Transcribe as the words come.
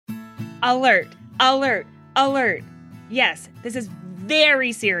Alert, alert, alert. Yes, this is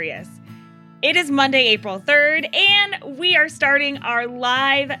very serious. It is Monday, April 3rd, and we are starting our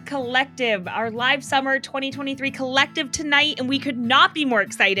live collective, our live summer 2023 collective tonight, and we could not be more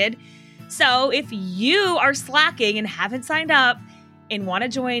excited. So if you are slacking and haven't signed up and want to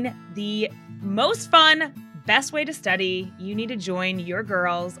join the most fun, best way to study, you need to join your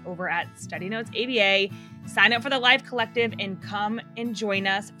girls over at Study Notes ABA. Sign up for the live collective and come and join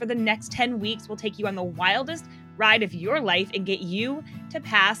us for the next 10 weeks. We'll take you on the wildest ride of your life and get you to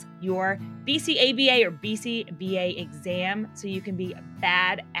pass your BCABA or BCBA exam so you can be a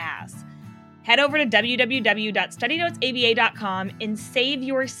badass. Head over to www.studynotesaba.com and save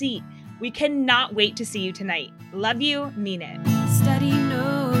your seat. We cannot wait to see you tonight. Love you, mean it. Study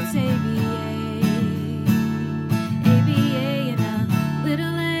Notes ABA, ABA and a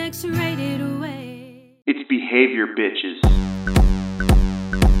little X-rated away. It's behavior, bitches.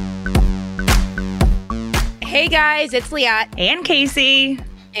 Hey guys, it's Liat. And Casey.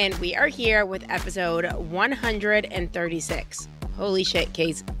 And we are here with episode 136. Holy shit,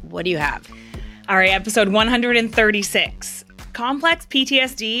 Case, what do you have? All right, episode 136. Complex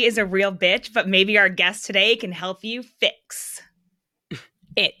PTSD is a real bitch, but maybe our guest today can help you fix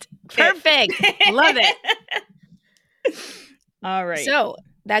it. Perfect. Love it. All right. So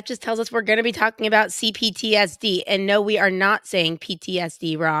that just tells us we're going to be talking about CPTSD. And no, we are not saying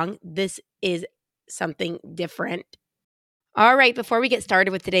PTSD wrong. This is something different. All right, before we get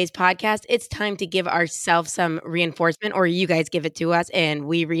started with today's podcast, it's time to give ourselves some reinforcement, or you guys give it to us and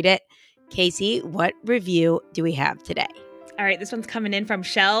we read it. Casey, what review do we have today? All right, this one's coming in from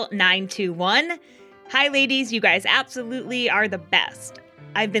Shell921. Hi, ladies. You guys absolutely are the best.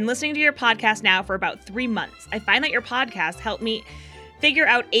 I've been listening to your podcast now for about 3 months. I find that your podcast helped me figure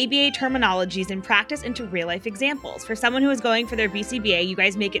out ABA terminologies and practice into real-life examples. For someone who is going for their BCBA, you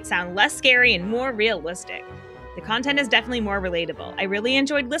guys make it sound less scary and more realistic. The content is definitely more relatable. I really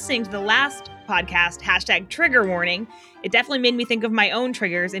enjoyed listening to the last podcast, #trigger warning. It definitely made me think of my own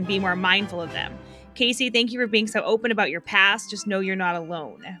triggers and be more mindful of them. Casey, thank you for being so open about your past. Just know you're not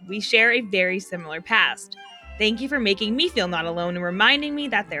alone. We share a very similar past. Thank you for making me feel not alone and reminding me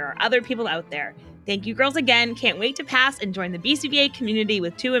that there are other people out there. Thank you, girls, again. Can't wait to pass and join the BCBA community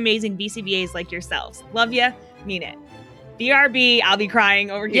with 2 amazing BCBAs like yourselves. Love ya. Mean it. BRB, I'll be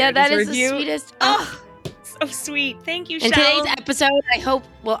crying over here. Yeah, that is review. the sweetest. Oh, so sweet. Thank you, And Shell. today's episode, I hope,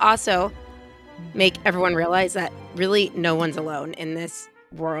 will also make everyone realize that really no one's alone in this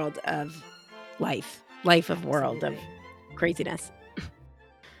world of life of world of craziness.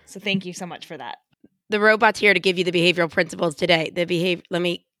 So thank you so much for that. The robot's here to give you the behavioral principles today. Let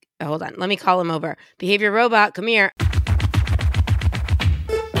me call him over. Behavior robot, come here.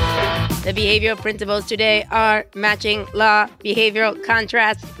 The behavioral principles today are matching law, behavioral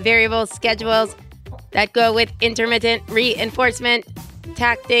contrast, variable schedules that go with intermittent reinforcement,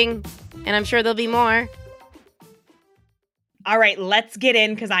 tacting, and I'm sure there'll be more. All right, let's get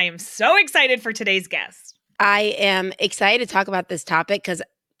in because I am so excited for today's guest. I am excited to talk about this topic because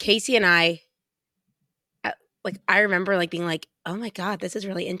Casey and I remember being like, oh my God, this is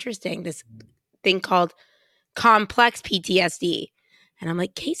really interesting. This thing called complex PTSD. And I'm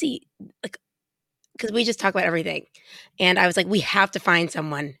like, Casey, because we just talk about everything. And I was like, we have to find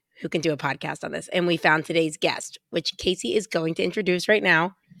someone who can do a podcast on this. And we found today's guest, which Casey is going to introduce right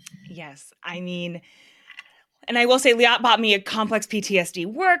now. Yes, I mean, and I will say Liat bought me a complex PTSD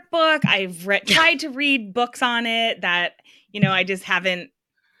workbook. I've tried to read books on it that, I just haven't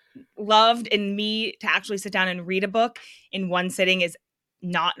loved, and me to actually sit down and read a book in one sitting is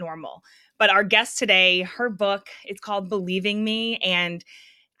not normal. But our guest today, her book, it's called Believing Me, and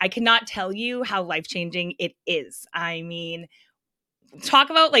I cannot tell you how life-changing it is. I mean, talk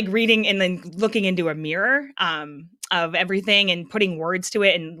about reading and then looking into a mirror of everything and putting words to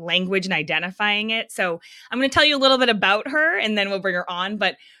it and language and identifying it. So I'm going to tell you a little bit about her and then we'll bring her on.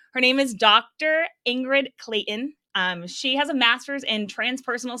 But her name is Dr. Ingrid Clayton. She has a master's in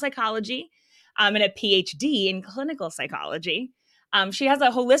transpersonal psychology and a PhD in clinical psychology. She has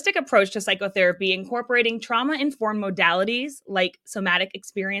a holistic approach to psychotherapy, incorporating trauma-informed modalities like somatic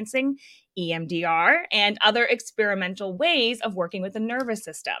experiencing, EMDR, and other experimental ways of working with the nervous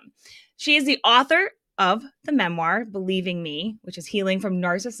system. She is the author of the memoir, Believing Me, which is healing from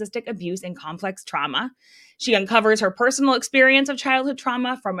narcissistic abuse and complex trauma. She uncovers her personal experience of childhood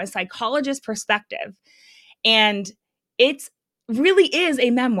trauma from a psychologist's perspective. And it's really is a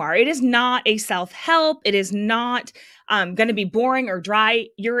memoir. It is not a self-help. It is not going to be boring or dry.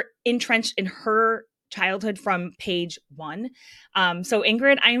 You're entrenched in her childhood from page 1. So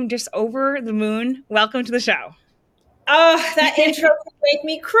Ingrid, I am just over the moon. Welcome to the show. Oh, that intro could make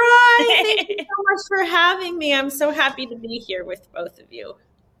me cry. Thank you so much for having me. I'm so happy to be here with both of you.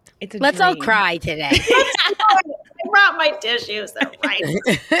 It's a Let's dream. all cry today. I brought my tissues. They're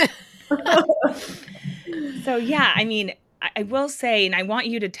right. So yeah, I mean, I will say, and I want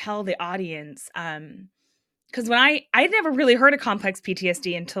you to tell the audience, because when I'd never really heard of complex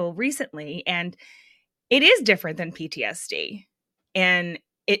PTSD until recently, and it is different than PTSD, and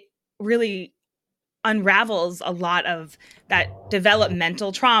it really unravels a lot of that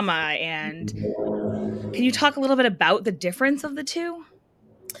developmental trauma. And can you talk a little bit about the difference of the two?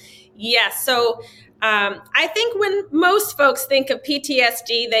 Yes. So I think when most folks think of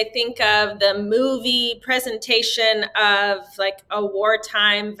PTSD, they think of the movie presentation of like a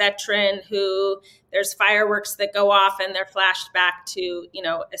wartime veteran who there's fireworks that go off and they're flashed back to,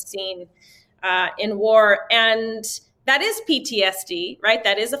 a scene in war. And that is PTSD, right?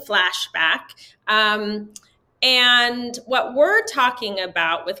 That is a flashback. And what we're talking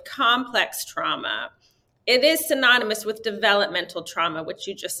about with complex trauma, it is synonymous with developmental trauma, which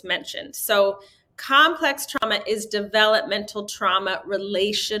you just mentioned. So complex trauma is developmental trauma,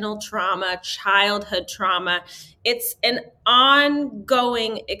 relational trauma, childhood trauma. It's an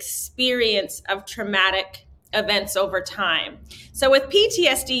ongoing experience of traumatic events over time. So with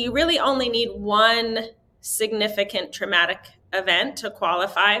PTSD, you really only need one significant traumatic event to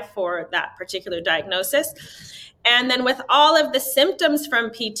qualify for that particular diagnosis. And then with all of the symptoms from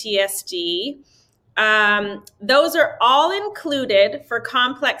PTSD, those are all included for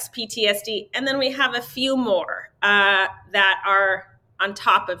complex PTSD. And then we have a few more that are on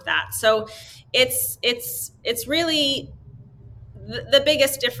top of that. So it's really the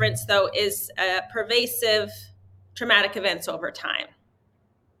biggest difference, though, is pervasive traumatic events over time.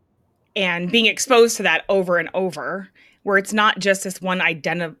 And being exposed to that over and over, where it's not just this one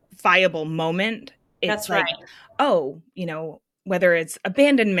identifiable moment. It's That's like, right. oh, whether it's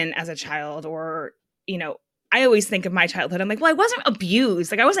abandonment as a child or, I always think of my childhood. I'm like, well, I wasn't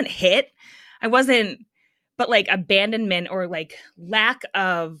abused. Like I wasn't hit. But like abandonment or like lack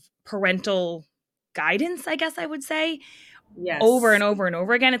of parental guidance, I guess I would say, Yes. over and over and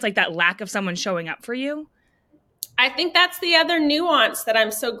over again. It's like that lack of someone showing up for you. I think that's the other nuance that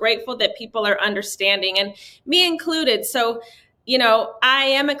I'm so grateful that people are understanding, and me included. So, I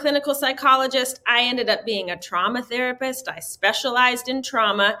am a clinical psychologist. I ended up being a trauma therapist. I specialized in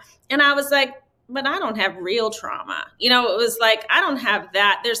trauma. And I was like, but I don't have real trauma. It was like, I don't have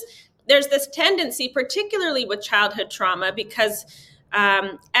that. There's this tendency, particularly with childhood trauma, because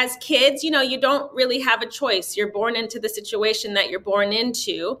as kids, you don't really have a choice. You're born into the situation that you're born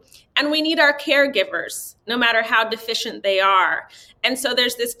into. And we need our caregivers, no matter how deficient they are. And so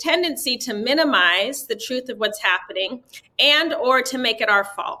there's this tendency to minimize the truth of what's happening and or to make it our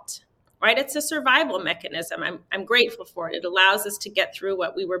fault, right? It's a survival mechanism. I'm grateful for it. It allows us to get through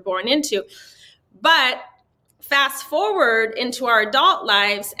what we were born into. But fast forward into our adult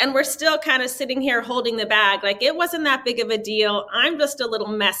lives, and we're still kind of sitting here holding the bag. Like, it wasn't that big of a deal. I'm just a little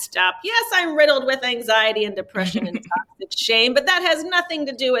messed up. Yes, I'm riddled with anxiety and depression and toxic shame, but that has nothing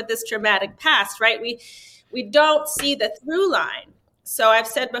to do with this traumatic past, right? We don't see the through line. So I've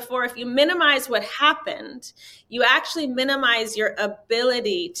said before, if you minimize what happened, you actually minimize your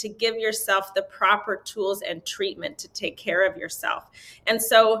ability to give yourself the proper tools and treatment to take care of yourself. And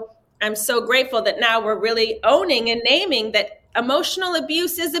so I'm so grateful that now we're really owning and naming that emotional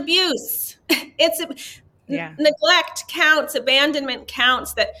abuse is abuse. Neglect counts, abandonment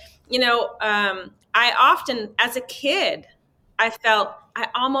counts. That, I often, as a kid, I felt I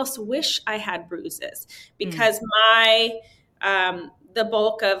almost wish I had bruises because the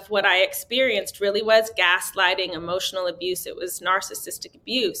bulk of what I experienced really was gaslighting, emotional abuse. It was narcissistic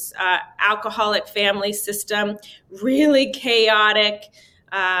abuse, alcoholic family system, really chaotic.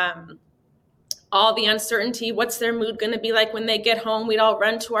 All the uncertainty, what's their mood going to be like when they get home? We'd all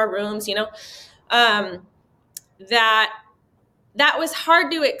run to our rooms, that was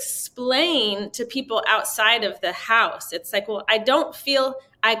hard to explain to people outside of the house. It's like, well,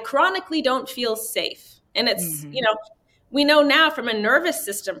 I chronically don't feel safe. And it's, we know now from a nervous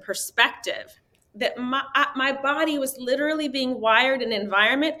system perspective that my body was literally being wired in an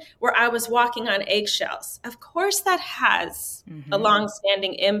environment where I was walking on eggshells. Of course, that has a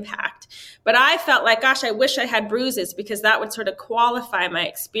long-standing impact. But I felt like, gosh, I wish I had bruises because that would sort of qualify my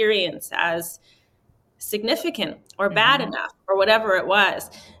experience as significant or bad enough or whatever it was.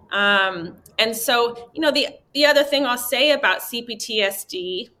 And so, the other thing I'll say about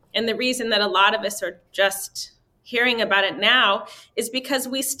CPTSD, and the reason that a lot of us are just hearing about it now, is because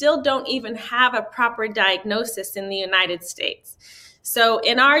we still don't even have a proper diagnosis in the United States. So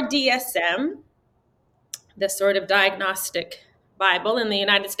in our DSM, the sort of diagnostic Bible in the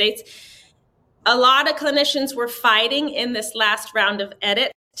United States. A lot of clinicians were fighting in this last round of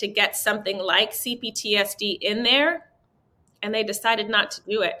edit to get something like CPTSD in there, and they decided not to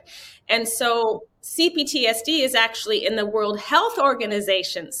do it. And so CPTSD is actually in the World Health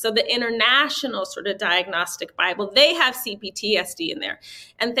Organization. So the international sort of diagnostic Bible, they have CPTSD in there.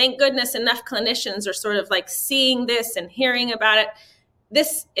 And thank goodness enough clinicians are sort of like seeing this and hearing about it.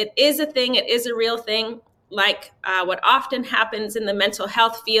 It is a thing. It is a real thing. Like what often happens in the mental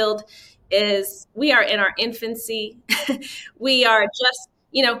health field is we are in our infancy. We are just,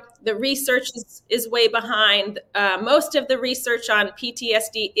 the research is way behind. Most of the research on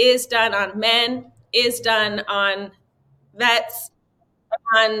PTSD is done on men, is done on vets.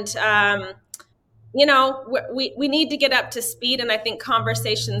 And, we need to get up to speed. And I think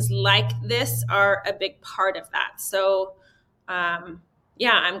conversations like this are a big part of that. So, I'm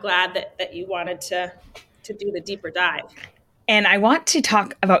glad that you wanted to do the deeper dive. And I want to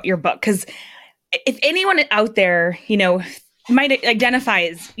talk about your book, because if anyone out there, might identify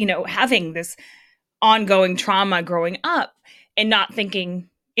as, having this ongoing trauma growing up and not thinking,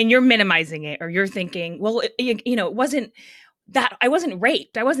 and you're minimizing it, or you're thinking, well, it wasn't that, I wasn't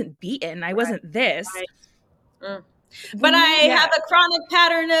raped, I wasn't beaten, I wasn't this. Right. But I have a chronic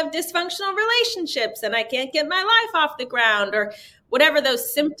pattern of dysfunctional relationships and I can't get my life off the ground, or whatever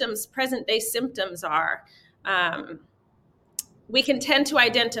those symptoms, present day symptoms are. We can tend to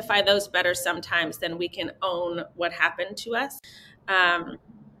identify those better sometimes than we can own what happened to us.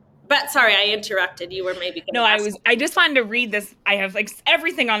 But sorry, I interrupted. You were maybe going to ask. I just wanted to read this. I have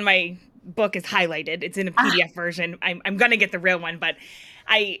everything on my book is highlighted. It's in a PDF version. I'm going to get the real one, but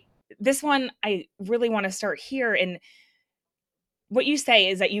this one, I really want to start here. And what you say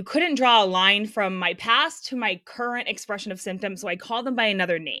is that you couldn't draw a line from my past to my current expression of symptoms, so I call them by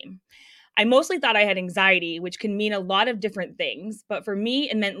another name. I mostly thought I had anxiety, which can mean a lot of different things, but for me,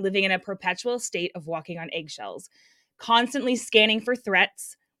 it meant living in a perpetual state of walking on eggshells, constantly scanning for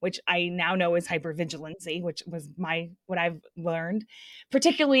threats, which I now know is hypervigilancy, which was what I've learned,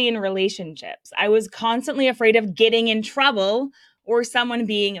 particularly in relationships. I was constantly afraid of getting in trouble or someone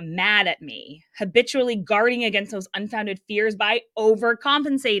being mad at me, habitually guarding against those unfounded fears by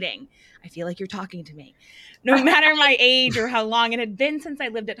overcompensating. I feel like you're talking to me. No matter my age or how long it had been since I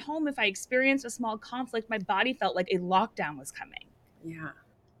lived at home, if I experienced a small conflict, my body felt like a lockdown was coming. Yeah.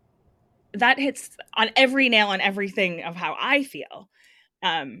 That hits on every nail on everything of how I feel.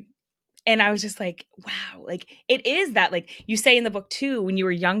 And I was just like, wow, it is that, you say in the book too, when you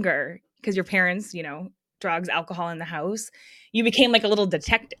were younger, because your parents, drugs, alcohol in the house, you became like a little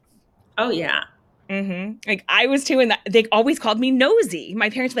detective. Oh, yeah. Mm-hmm. I was too, and they always called me nosy.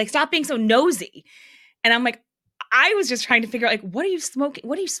 My parents were like, stop being so nosy. And I'm like, I was just trying to figure out, what are you smoking?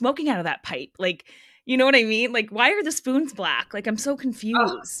 What are you smoking out of that pipe? You know what I mean? Why are the spoons black? I'm so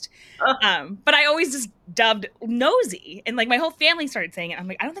confused. But I always just dubbed nosy. And my whole family started saying it. I'm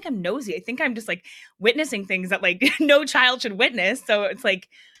like, I don't think I'm nosy. I think I'm just witnessing things that no child should witness. So it's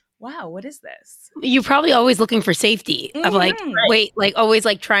wow, what is this? You're probably always looking for safety of always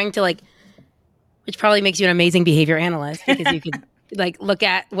trying to which probably makes you an amazing behavior analyst, because you could look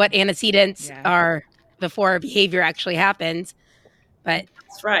at what antecedents are before behavior actually happens. But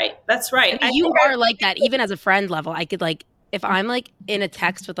that's right. I mean, you are like that even as a friend level. I could if I'm in a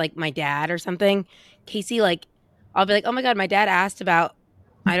text with my dad or something, Casey, I'll be like, oh my God, my dad asked about,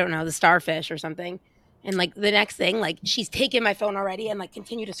 I don't know, the starfish or something. And the next thing, she's taken my phone already and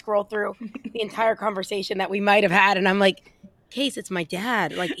continue to scroll through the entire conversation that we might have had. And I'm like, Case, it's my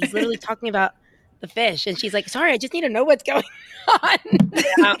dad. He's literally talking about the fish. And she's like, sorry, I just need to know what's going on.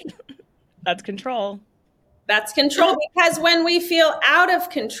 Yeah. That's control. That's control, because when we feel out of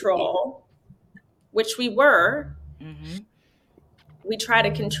control, which we were, we try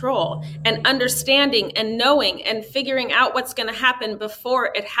to control. And understanding and knowing and figuring out what's going to happen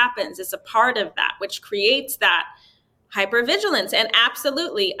before it happens is a part of that, which creates that hypervigilance. And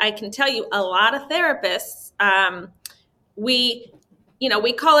absolutely, I can tell you, a lot of therapists, we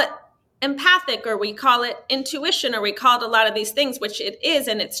call it empathic, or we call it intuition, or we call it a lot of these things, which it is,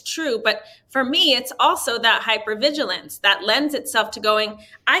 and it's true. But for me, it's also that hypervigilance that lends itself to going,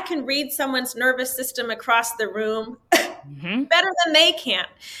 I can read someone's nervous system across the room better than they can.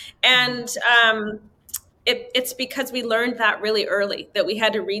 And it's because we learned that really early, that we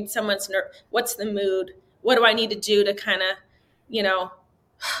had to read someone's what's the mood? What do I need to do to kind of,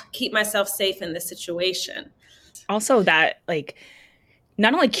 keep myself safe in this situation? Also that,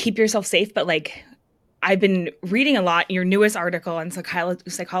 not only keep yourself safe, but I've been reading a lot, your newest article on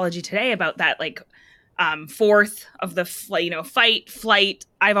Psychology Today about that, fourth of the fight, flight.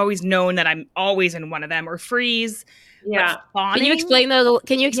 I've always known that I'm always in one of them, or freeze. Yeah. But fawning, Can you explain those?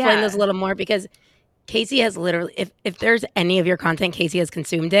 Can you explain Yeah. those a little more? Because Casey has literally, if there's any of your content, Casey has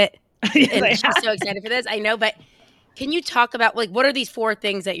consumed it, Yes, and I she's have. so excited for this. I know, but can you talk about like what are these 4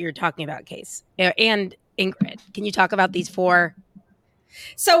 things that you're talking about, Case and Ingrid? Can you talk about these 4?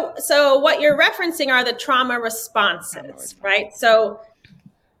 So what you're referencing are the trauma responses, right? So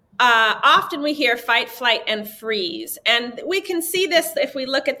often we hear fight, flight, and freeze. And we can see this if we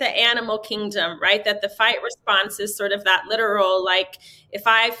look at the animal kingdom, right? That the fight response is sort of that literal, like, if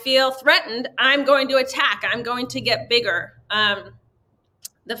I feel threatened, I'm going to attack, I'm going to get bigger.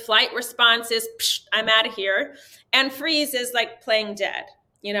 The flight response is, psh, I'm out of here. And freeze is like playing dead,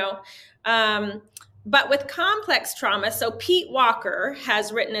 you know? But with complex trauma, so Pete Walker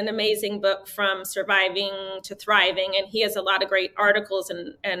has written an amazing book, From Surviving to Thriving, and he has a lot of great articles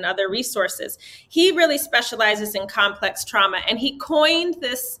and other resources. He really specializes in complex trauma, and he coined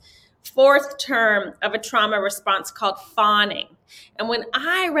this 4th term of a trauma response called fawning. And when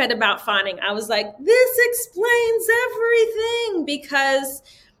I read about fawning, I was like, this explains everything, because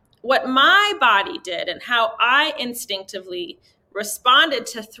what my body did and how I instinctively responded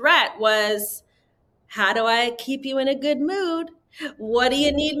to threat was, how do I keep you in a good mood? What do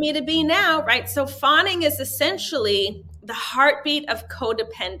you need me to be now? Right? So fawning is essentially the heartbeat of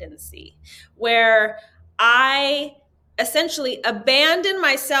codependency, where I essentially abandon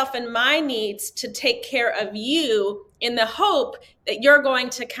myself and my needs to take care of you in the hope that you're going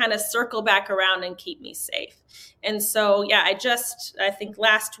to kind of circle back around and keep me safe. And so, yeah, I think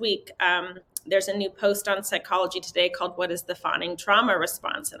last week, there's a new post on Psychology Today called What is the Fawning Trauma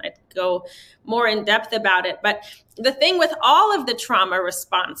Response? And I'd go more in depth about it. But the thing with all of the trauma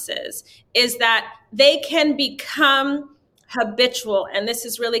responses is that they can become habitual. And this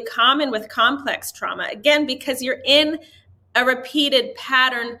is really common with complex trauma. Again, because you're in a repeated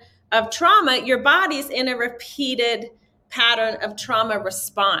pattern of trauma, your body's in a repeated pattern of trauma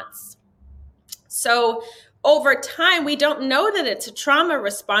response. So over time, we don't know that it's a trauma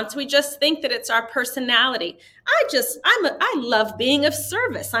response. We just think that it's our personality. I love being of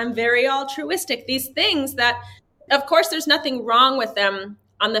service. I'm very altruistic. These things that, of course, there's nothing wrong with them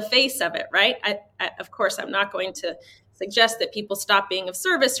on the face of it, right? Of course, I'm not going to suggest that people stop being of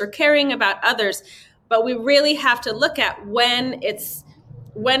service or caring about others, but we really have to look at when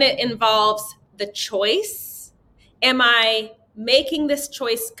it involves the choice. Am I making this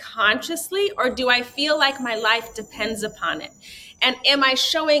choice consciously, or do I feel like my life depends upon it? And am I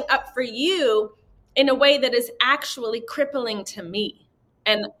showing up for you in a way that is actually crippling to me?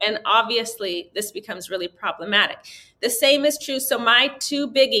 And obviously this becomes really problematic. The same is true. So my 2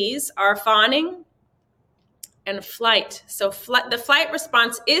 biggies are fawning and flight. So the flight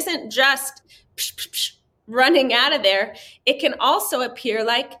response isn't just psh, psh, psh, running out of there. It can also appear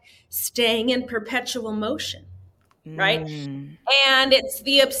like staying in perpetual motion, right? And it's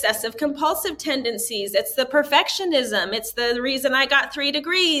the obsessive compulsive tendencies. It's the perfectionism. It's the reason I got 3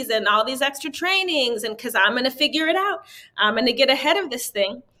 degrees and all these extra trainings, and because I'm going to figure it out. I'm going to get ahead of this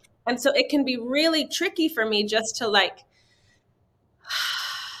thing. And so it can be really tricky for me just to like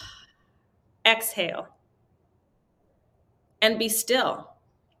exhale and be still,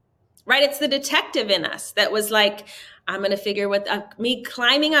 right? It's the detective in us that was like, I'm going to figure what me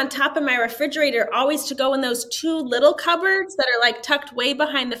climbing on top of my refrigerator, always to go in those 2 little cupboards that are like tucked way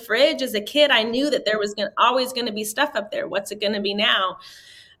behind the fridge. As a kid, I knew that there was always going to be stuff up there. What's it going to be now?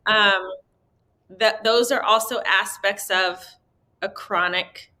 That those are also aspects of a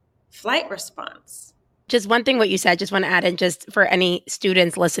chronic flight response. Just one thing, what you said, just want to add in, just for any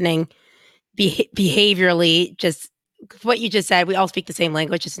students listening, behaviorally, just what you just said, we all speak the same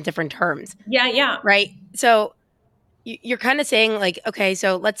language, just in different terms. Yeah. Right. So you're kind of saying like, okay,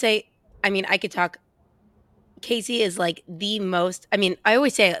 so let's say, I mean, I could talk, Casey is like the most, I mean, I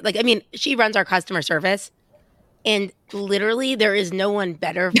always say, like, I mean, she runs our customer service, and literally there is no one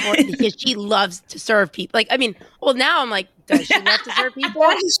better for it because she loves to serve people. Like, I mean, well, now I'm like, does she love to serve people?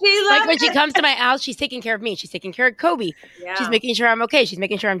 Like when she comes to my house, she's taking care of me. She's taking care of Kobe. Yeah. She's making sure I'm okay. She's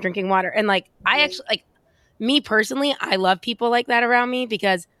making sure I'm drinking water. And like, I actually, like, me personally, I love people like that around me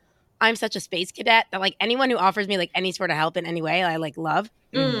because I'm such a space cadet that like anyone who offers me like any sort of help in any way, I like love.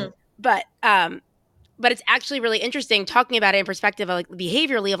 But it's actually really interesting talking about it in perspective of like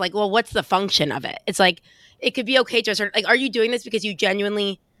behaviorally of like, well, what's the function of it? It's like, it could be okay to a certain, like, are you doing this because you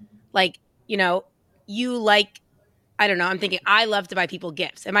genuinely like, you know, you like, I don't know, I'm thinking I love to buy people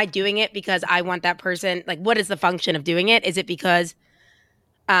gifts. Am I doing it because I want that person? Like, what is the function of doing it? Is it because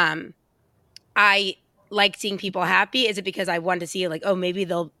I like seeing people happy? Is it because I want to see like, oh, maybe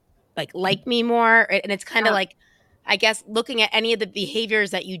they'll like me more. And it's kind of like, I guess, looking at any of the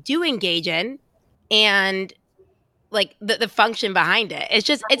behaviors that you do engage in and like the function behind it. It's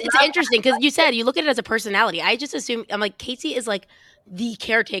just, it's interesting because you said you look at it as a personality. I just assume, I'm like, Casey is like the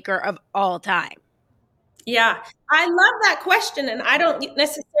caretaker of all time. Yeah, I love that question. And I don't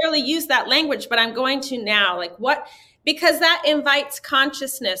necessarily use that language, but I'm going to now. Like, what? Because that invites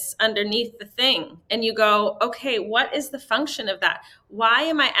consciousness underneath the thing. And you go, okay, what is the function of that? Why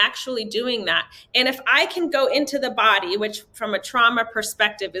am I actually doing that? And if I can go into the body, which from a trauma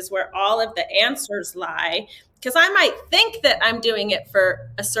perspective is where all of the answers lie, because I might think that I'm doing it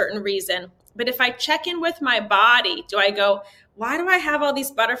for a certain reason. But if I check in with my body, do I go, why do I have all these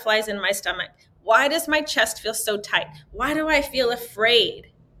butterflies in my stomach? Why does my chest feel so tight? Why do I feel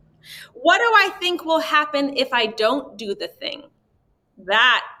afraid? What do I think will happen if I don't do the thing?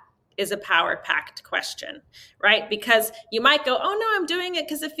 That is a power-packed question, right? Because you might go, oh no, I'm doing it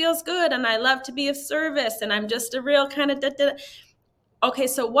because it feels good and I love to be of service and I'm just a real kind of da-da. Okay,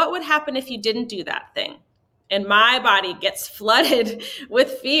 so what would happen if you didn't do that thing? And my body gets flooded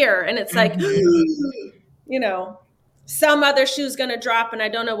with fear and it's like, you know, some other shoe's going to drop and I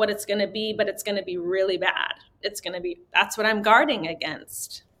don't know what it's going to be, but it's going to be really bad. That's what I'm guarding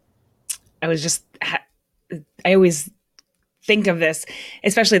against. I always think of this,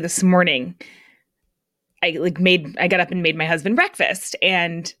 especially this morning. I got up and made my husband breakfast,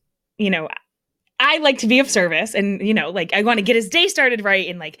 and, I like to be of service, and, I want to get his day started right.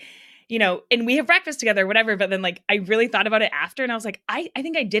 And and we have breakfast together, whatever. But then I really thought about it after, and I was like, I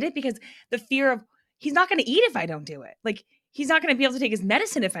think I did it because the fear of he's not going to eat if I don't do it. He's not going to be able to take his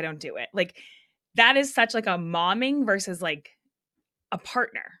medicine if I don't do it. That is such a momming versus a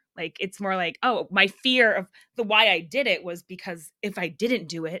partner. It's more like, oh, my fear of the why I did it was because if I didn't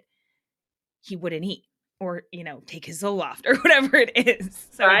do it, he wouldn't eat or, take his Zoloft or whatever it is.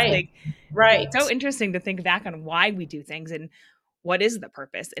 So right. Right. It's so interesting to think back on why we do things and what is the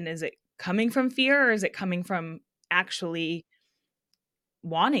purpose. And is it coming from fear or is it coming from actually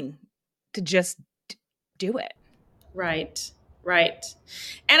wanting to just do it? Right. Right.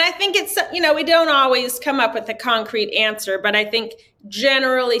 And I think it's, we don't always come up with a concrete answer, but I think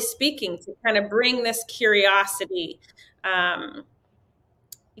generally speaking, to kind of bring this curiosity,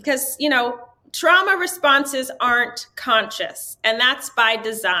 because, trauma responses aren't conscious, and that's by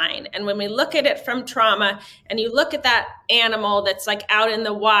design. And when we look at it from trauma and you look at that animal that's out in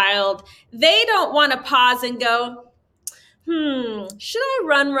the wild, they don't want to pause and go, should I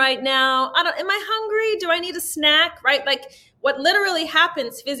run right now? Am I hungry? Do I need a snack? Right? What literally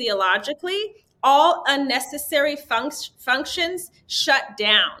happens physiologically, all unnecessary functions shut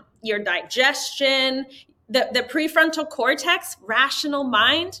down. Your digestion, the prefrontal cortex, rational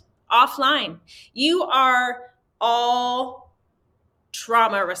mind, offline. You are all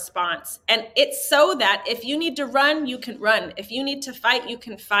trauma response. And it's so that if you need to run, you can run. If you need to fight, you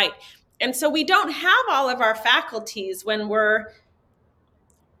can fight. And so we don't have all of our faculties when we're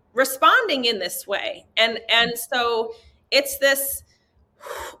responding in this way. And so it's this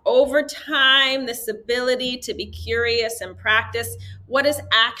over time, this ability to be curious and practice. What does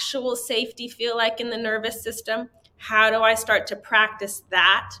actual safety feel like in the nervous system? How do I start to practice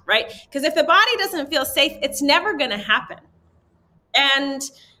that, right? Because if the body doesn't feel safe, it's never going to happen. And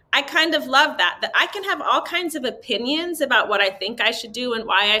I kind of love that I can have all kinds of opinions about what I think I should do and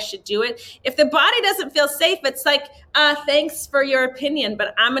why I should do it. If the body doesn't feel safe, it's like, thanks for your opinion,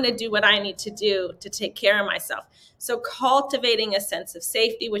 but I'm going to do what I need to do to take care of myself. So cultivating a sense of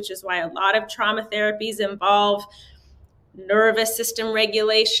safety, which is why a lot of trauma therapies involve nervous system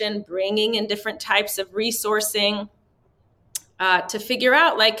regulation, bringing in different types of resourcing to figure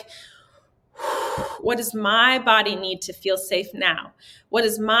out what does my body need to feel safe now? What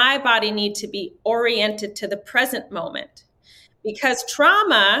does my body need to be oriented to the present moment? Because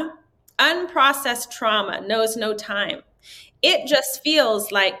trauma, unprocessed trauma, knows no time. It just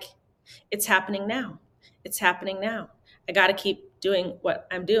feels like it's happening now. It's happening now. I got to keep doing what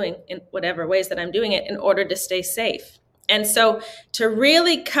I'm doing in whatever ways that I'm doing it in order to stay safe. And so to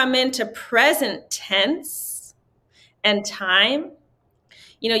really come into present tense and time,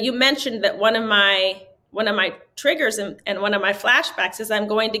 you mentioned that one of my triggers and one of my flashbacks is I'm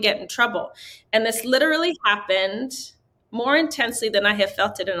going to get in trouble. And this literally happened more intensely than I have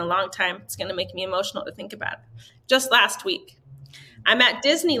felt it in a long time. It's going to make me emotional to think about it. Just last week, I'm at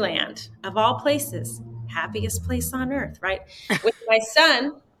Disneyland, of all places, happiest place on earth, right? With my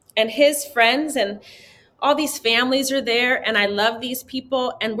son and his friends, and all these families are there, and I love these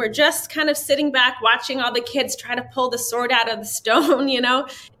people, and we're just kind of sitting back watching all the kids try to pull the sword out of the stone,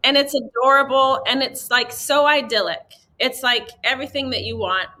 and it's adorable, and it's so idyllic. It's like everything that you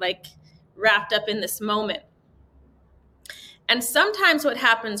want, like wrapped up in this moment. And sometimes what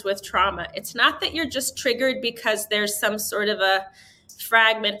happens with trauma, it's not that you're just triggered because there's some sort of a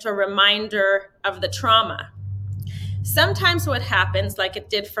fragment or reminder of the trauma. Sometimes what happens, like it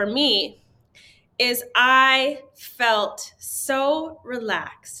did for me, is I felt so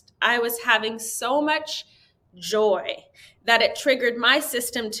relaxed. I was having so much joy that it triggered my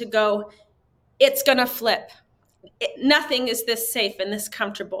system to go, it's going to flip. Nothing is this safe and this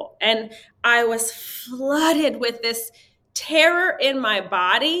comfortable. And I was flooded with this terror in my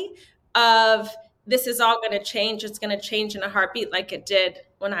body of this is all going to change. It's going to change in a heartbeat like it did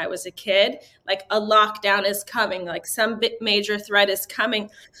when I was a kid. Like a lockdown is coming, like some major threat is coming.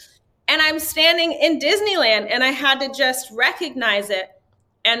 And I'm standing in Disneyland and I had to just recognize it.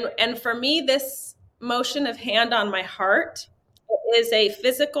 And for me, this motion of hand on my heart is a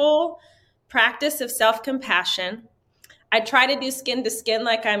physical practice of self-compassion. I try to do skin to skin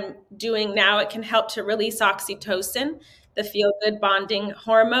like I'm doing now. It can help to release oxytocin, the feel-good bonding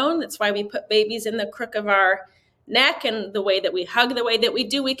hormone. That's why we put babies in the crook of our neck, and the way that we hug, the way that we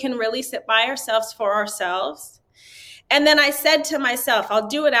do, we can release it by ourselves for ourselves. And then I said to myself, I'll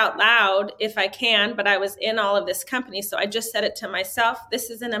do it out loud if I can, but I was in all of this company. So I just said it to myself. This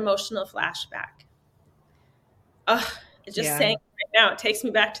is an emotional flashback. Oh, just saying it right now, it takes me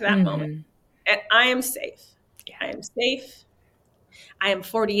back to that moment. And I am safe. I am safe. I am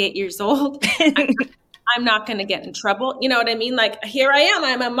 48 years old. I'm not going to get in trouble. You know what I mean? Like, here I am.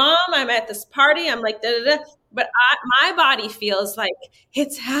 I'm a mom. I'm at this party. I'm like, da, da, da. But my body feels like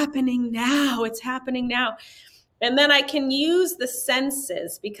it's happening now. It's happening now. And then I can use the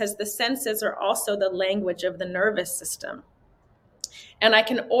senses, because the senses are also the language of the nervous system. And I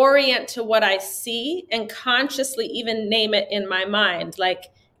can orient to what I see and consciously even name it in my mind, like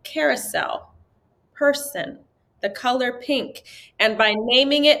carousel, person, the color pink. And by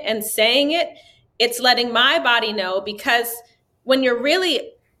naming it and saying it, it's letting my body know, because when you're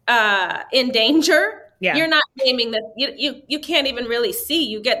really in danger, you're not naming that. You can't even really see.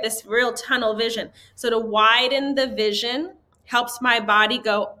 You get this real tunnel vision. So to widen the vision helps my body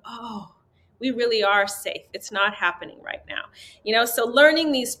go, oh, we really are safe. It's not happening right now. You know, so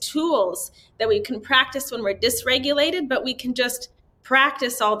learning these tools that we can practice when we're dysregulated, but we can just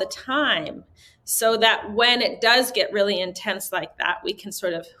practice all the time, so that when it does get really intense like that, we can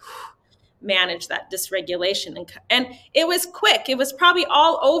sort of manage that dysregulation. And it was quick. It was probably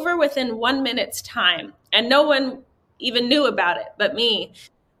all over within 1 minute's time. And no one even knew about it but me.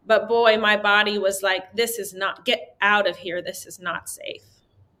 But boy, my body was like, this is not, get out of here. This is not safe.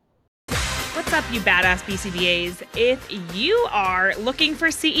 What's up, you badass BCBAs? If you are looking for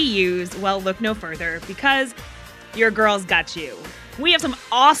CEUs, well, look no further, because your girl's got you. We have some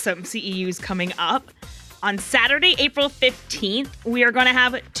awesome CEUs coming up. On Saturday, April 15th, we are going to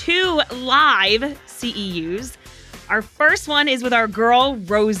have 2 live CEUs. Our first one is with our girl,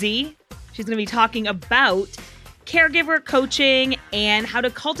 Rosie. She's going to be talking about caregiver coaching and how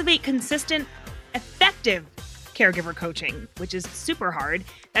to cultivate consistent, effective caregiver coaching, which is super hard.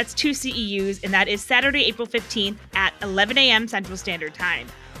 That's 2 CEUs, and that is Saturday, April 15th at 11 a.m. Central Standard Time.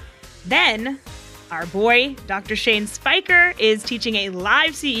 Then, our boy, Dr. Shane Spiker, is teaching a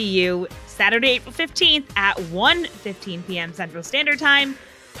live CEU Saturday, April 15th at 1:15 p.m. Central Standard Time,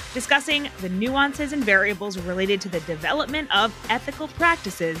 discussing the nuances and variables related to the development of ethical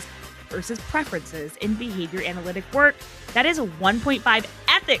practices preferences in behavior analytic work. That is a 1.5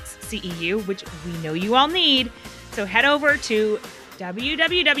 ethics CEU, which we know you all need. So head over to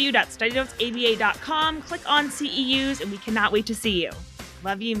www.studynotesaba.com, click on CEUs, and we cannot wait to see you.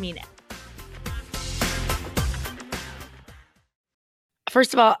 Love you, mean it.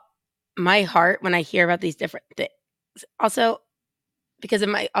 First of all, my heart when I hear about these different things, also because of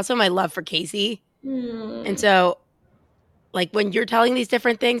my love for Casey. And so, like, when you're telling these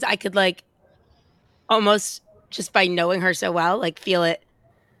different things, I could, like, almost just by knowing her so well, like, feel it.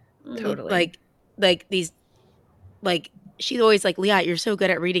 Totally. Like these, like, she's always like, Leah, you're so good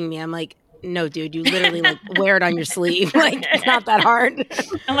at reading me. I'm like, no, dude, you literally, like, wear it on your sleeve. Like, it's not that hard.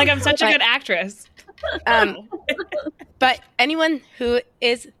 I'm like, I'm such a good actress. But anyone who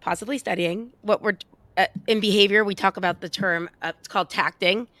is possibly studying what we're in behavior, we talk about the term, it's called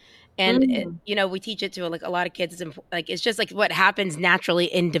tacting. And, we teach it to, like, a lot of kids. It's just, like, what happens naturally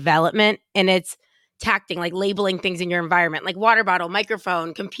in development. And it's tacting, like labeling things in your environment, like water bottle,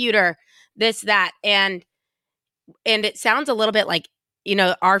 microphone, computer, this, that. And it sounds a little bit like,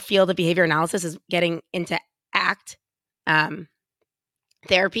 our field of behavior analysis is getting into ACT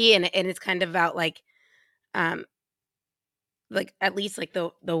therapy. And it's kind of about, like at least, like,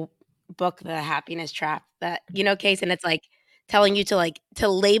 the book, The Happiness Trap, that, Case, and it's like telling you to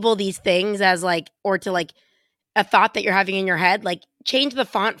label these things as or to a thought that you're having in your head, change the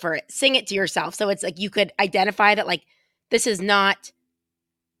font for it, sing it to yourself. So it's you could identify that this is not,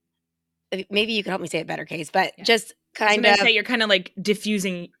 maybe you could help me say it better, Case, but just kind of say you're kind of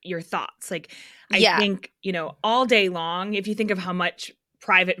diffusing your thoughts. I think, all day long, if you think of how much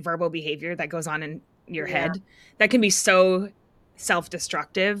private verbal behavior that goes on in your head, that can be so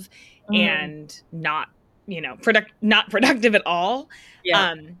self-destructive and not, not productive at all.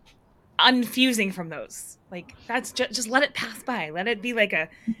 Unfusing from those, that's just let it pass by. Let it be like a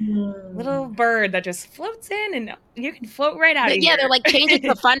little bird that just floats in, and you can float right out of here. They're change it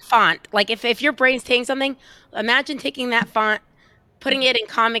to a fun font. If your brain's saying something, imagine taking that font, putting it in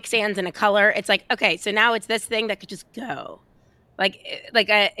Comic Sans in a color. It's okay, so now it's this thing that could just go.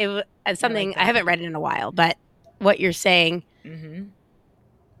 It's something I haven't read it in a while, but what you're saying,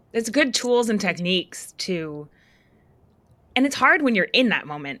 it's good tools and techniques to. And it's hard when you're in that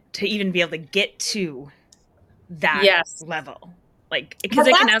moment to even be able to get to that level. Because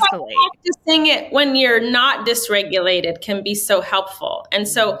it can escalate. Practicing it when you're not dysregulated can be so helpful. And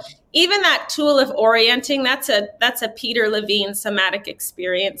so even that tool of orienting, that's a Peter Levine somatic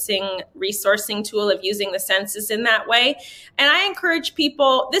experiencing resourcing tool of using the senses in that way. And I encourage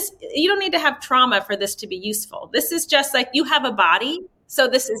people, you don't need to have trauma for this to be useful. This is just you have a body, so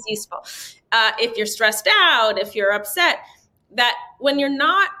this is useful. If you're stressed out, if you're upset, that when you're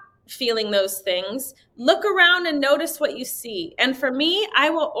not feeling those things, look around and notice what you see. And for me, I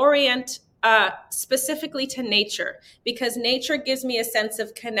will orient specifically to nature, because nature gives me a sense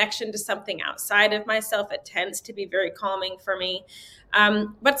of connection to something outside of myself. It tends to be very calming for me.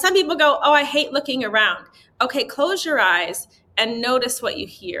 But some people go, oh, I hate looking around. Okay, close your eyes and notice what you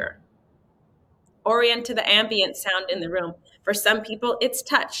hear. Orient to the ambient sound in the room. For some people, it's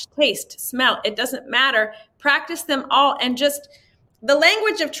touch, taste, smell. It doesn't matter. Practice them all. And just the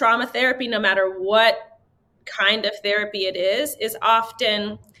language of trauma therapy, no matter what kind of therapy it is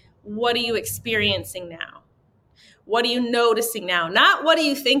often, what are you experiencing now? What are you noticing now? Not what do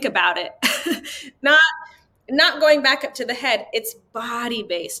you think about it? Not going back up to the head. It's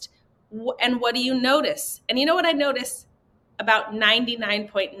body-based. And what do you notice? And you know what I notice about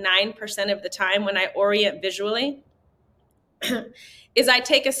 99.9% of the time when I orient visually is I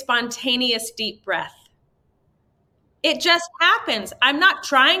take a spontaneous deep breath. It just happens. I'm not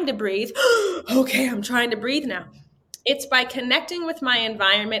trying to breathe. Okay, I'm trying to breathe now. It's by connecting with my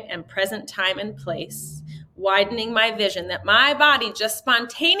environment and present time and place, widening my vision, that my body just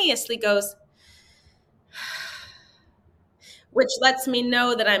spontaneously goes, which lets me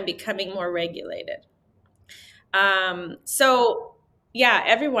know that I'm becoming more regulated.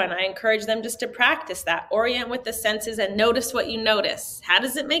 Everyone, I encourage them just to practice that. Orient with the senses and notice what you notice. How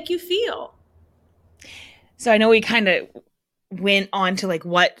does it make you feel? So I know we kind of went on to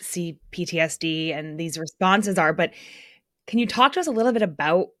what CPTSD and these responses are, but can you talk to us a little bit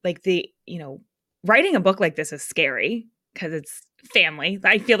about writing a book like this is scary because it's family.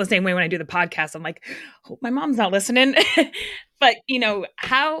 I feel the same way when I do the podcast. I'm hope my mom's not listening. But,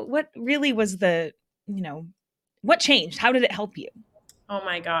 what really was what changed? How did it help you? Oh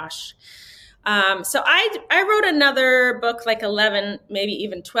my gosh. So I wrote another book 11, maybe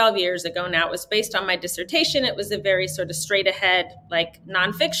even 12 years ago now. It was based on my dissertation. It was a very sort of straight ahead,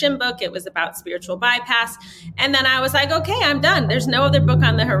 nonfiction book. It was about spiritual bypass. And then I was okay, I'm done. There's no other book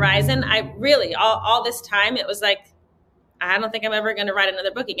on the horizon. I really, all this time, it was I don't think I'm ever going to write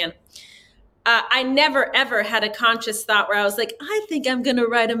another book again. I never, ever had a conscious thought where I was I think I'm going to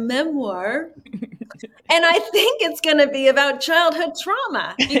write a memoir. And I think it's going to be about childhood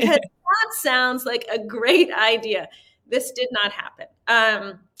trauma, because that sounds like a great idea. This did not happen.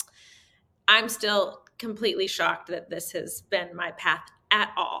 I'm still completely shocked that this has been my path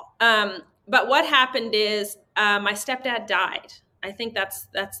at all. But what happened is my stepdad died. I think that's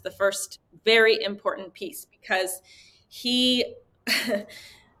the first very important piece, because he,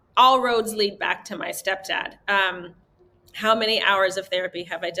 all roads lead back to my stepdad. How many hours of therapy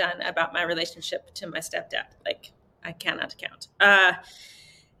have I done about my relationship to my stepdad? I cannot count.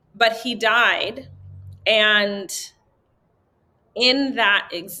 But he died. And in that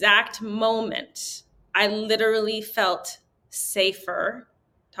exact moment, I literally felt safer.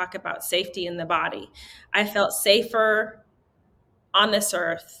 Talk about safety in the body. I felt safer on this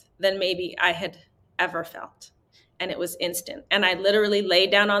earth than maybe I had ever felt. And it was instant. And I literally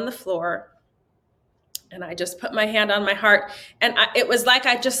laid down on the floor, and I just put my hand on my heart. And it was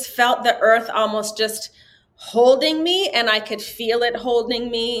I just felt the earth almost just holding me, and I could feel it holding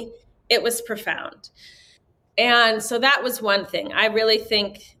me. It was profound. And so that was one thing. I really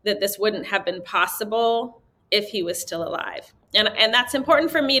think that this wouldn't have been possible if he was still alive. And that's important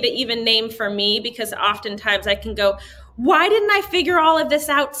for me to even name for me, because oftentimes I can go, why didn't I figure all of this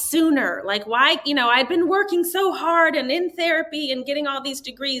out sooner? Like, why, I'd been working so hard and in therapy and getting all these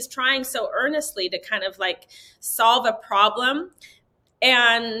degrees, trying so earnestly to kind of like solve a problem.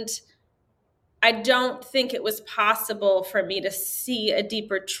 And I don't think it was possible for me to see a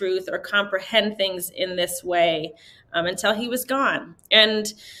deeper truth or comprehend things in this way until he was gone.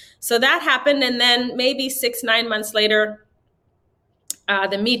 And so that happened. And then maybe 6-9 months later,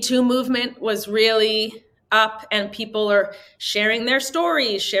 the Me Too movement was really up, and people are sharing their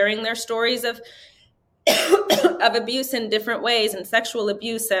stories of of abuse in different ways, and sexual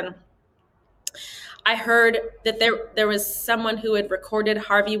abuse. And I heard that there was someone who had recorded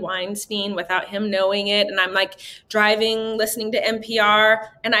Harvey Weinstein without him knowing it. And I'm like driving, listening to NPR,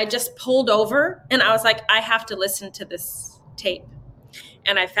 and I just pulled over and I was like, I have to listen to this tape.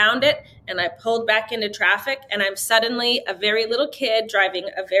 And I found it and I pulled back into traffic, and I'm suddenly a very little kid driving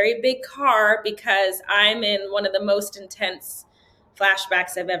a very big car because I'm in one of the most intense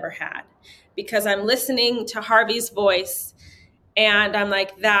flashbacks I've ever had, because I'm listening to Harvey's voice and I'm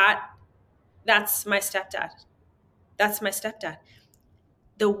like, that's my stepdad. That's my stepdad.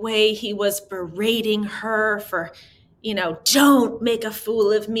 The way he was berating her for, don't make a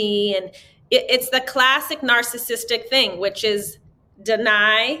fool of me. And it's the classic narcissistic thing, which is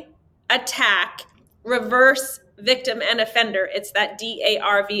deny, attack, reverse victim and offender. It's that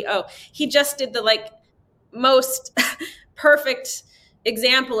DARVO. He just did the most perfect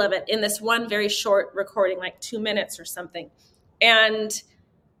example of it in this one very short recording, like 2 minutes or something. And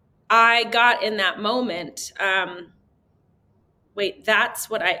I got in that moment, wait, that's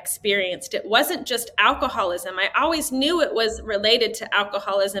what I experienced. It wasn't just alcoholism. I always knew it was related to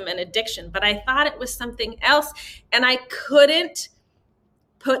alcoholism and addiction, but I thought it was something else. And I couldn't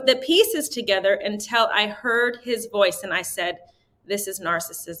put the pieces together until I heard his voice. And I said, this is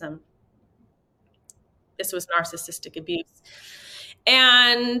narcissism. This was narcissistic abuse.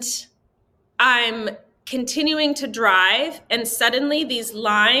 And I'm continuing to drive, and suddenly these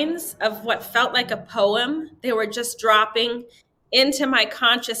lines of what felt like a poem, they were just dropping into my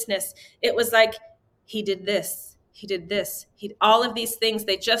consciousness. It was like, he did this, all of these things,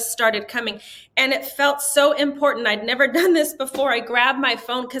 they just started coming. And it felt so important. I'd never done this before. I grabbed my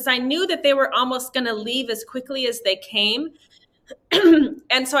phone because I knew that they were almost going to leave as quickly as they came.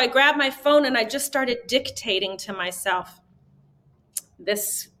 And so I grabbed my phone and I just started dictating to myself.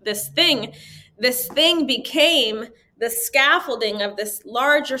 This thing became the scaffolding of this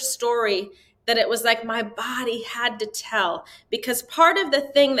larger story that it was like my body had to tell. Because part of the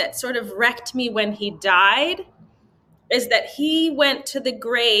thing that sort of wrecked me when he died is that he went to the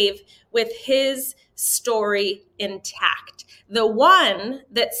grave with his story intact. The one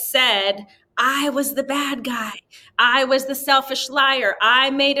that said, I was the bad guy. I was the selfish liar. I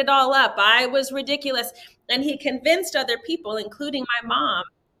made it all up. I was ridiculous. And he convinced other people, including my mom,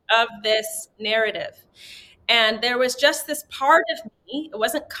 of this narrative. And there was just this part of me, it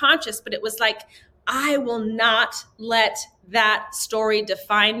wasn't conscious, but it was like, I will not let that story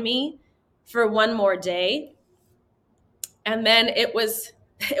define me for one more day. And then it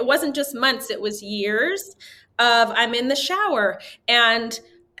wasn't just months, it was years of I'm in the shower and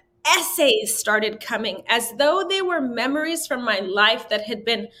essays started coming as though they were memories from my life that had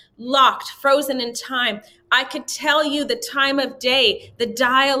been locked, frozen in time. I could tell you the time of day. The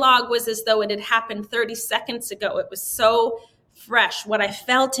dialogue was as though it had happened 30 seconds ago. It was so fresh. What I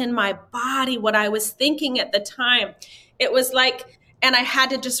felt in my body, what I was thinking at the time. It was like, and I had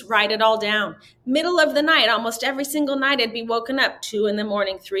to just write it all down. Middle of the night, almost every single night, I'd be woken up 2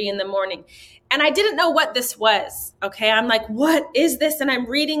 a.m, 3 a.m. And I didn't know what this was. Okay. I'm like, what is this? And I'm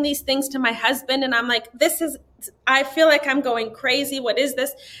reading these things to my husband and I'm like, I feel like I'm going crazy. What is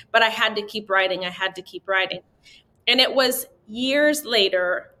this? But I had to keep writing. And it was years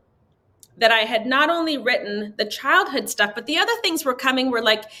later that I had not only written the childhood stuff, but the other things were coming were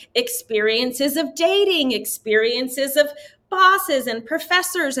like experiences of dating, experiences of bosses and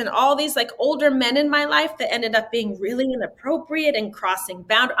professors and all these like older men in my life that ended up being really inappropriate and crossing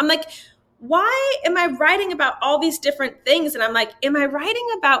boundaries. I'm like, why am I writing about all these different things? And I'm like, am I writing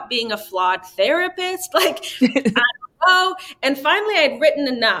about being a flawed therapist? Like, I don't know. And finally, I'd written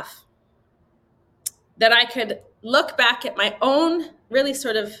enough that I could look back at my own really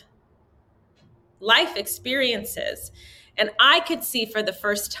sort of life experiences. And I could see for the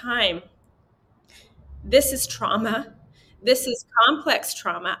first time, this is trauma. This is complex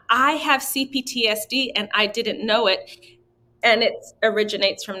trauma. I have CPTSD and I didn't know it. And it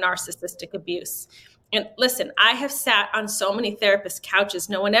originates from narcissistic abuse. And listen, I have sat on so many therapist couches.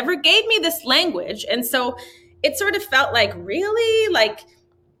 No one ever gave me this language. And so it sort of felt like, really? Like,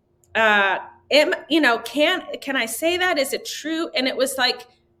 can I say that? Is it true? And it was like,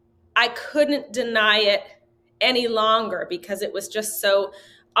 I couldn't deny it any longer because it was just so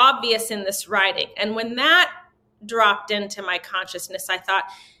obvious in this writing. And when that dropped into my consciousness, I thought,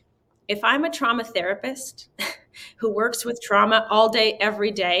 if I'm a trauma therapist who works with trauma all day,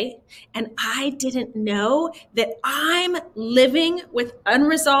 every day, and I didn't know that I'm living with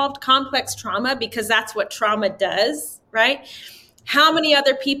unresolved complex trauma, because that's what trauma does, right? How many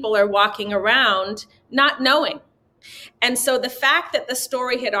other people are walking around not knowing? And so the fact that the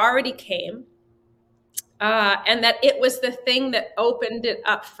story had already came, and that it was the thing that opened it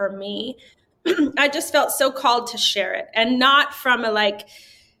up for me, I just felt so called to share it, and not from a like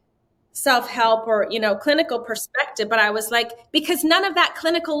self-help or, clinical perspective, but I was like, because none of that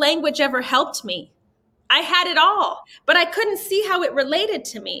clinical language ever helped me. I had it all, but I couldn't see how it related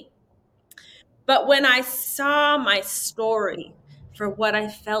to me. But when I saw my story for what I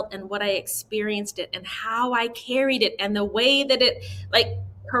felt and what I experienced it and how I carried it and the way that it like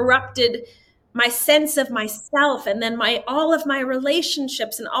corrupted my sense of myself and then all of my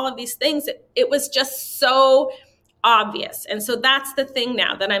relationships and all of these things, it was just so obvious. And so that's the thing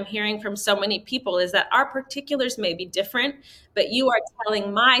now that I'm hearing from so many people, is that our particulars may be different, but you are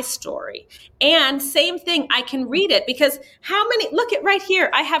telling my story. And same thing, I can read it, because look at right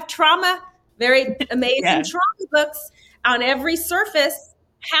here, I have trauma, very amazing trauma books on every surface.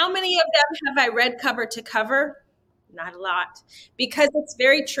 How many of them have I read cover to cover? Not a lot, because it's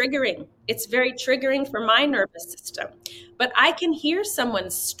very triggering. It's very triggering for my nervous system. But I can hear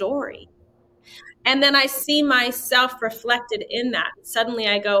someone's story, and then I see myself reflected in that. Suddenly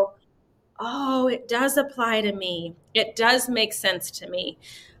I go, oh, it does apply to me. It does make sense to me.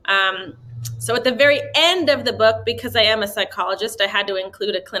 So at the very end of the book, because I am a psychologist, I had to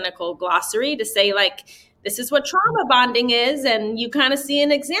include a clinical glossary to say, like, this is what trauma bonding is. And you kind of see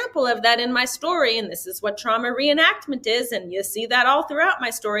an example of that in my story. And this is what trauma reenactment is. And you see that all throughout my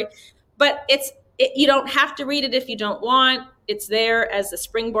story. But you don't have to read it if you don't want. It's there as a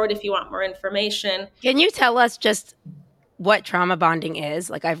springboard if you want more information. Can you tell us just what trauma bonding is?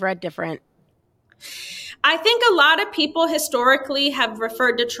 Like, I've read different. I think a lot of people historically have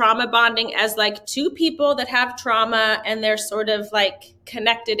referred to trauma bonding as like two people that have trauma and they're sort of like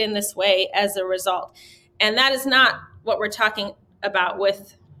connected in this way as a result. And that is not what we're talking about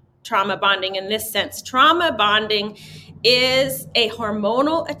with trauma bonding in this sense. Trauma bonding is a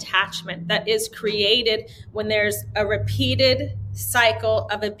hormonal attachment that is created when there's a repeated cycle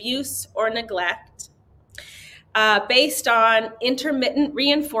of abuse or neglect based on intermittent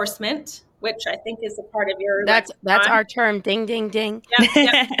reinforcement, which I think is a part of your That's our term. Ding, ding, ding.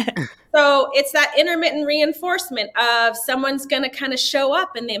 Yep. So it's that intermittent reinforcement of someone's going to kind of show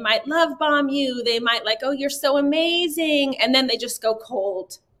up and they might love bomb you. They might like, oh, you're so amazing. And then they just go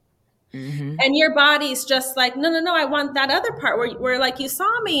cold. Mm-hmm. And your body's just like, no, I want that other part where like you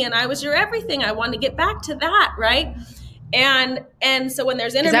saw me and I was your everything. I want to get back to that, right? And so when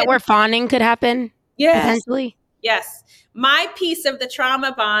there's intermittent... Is that where fawning could happen? Yes. Potentially? Yes. My piece of the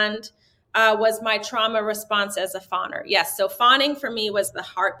trauma bond was my trauma response as a fawner. Yes. So fawning for me was the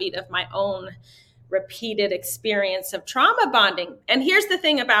heartbeat of my own repeated experience of trauma bonding. And here's the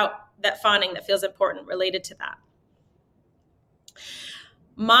thing about that fawning that feels important related to that.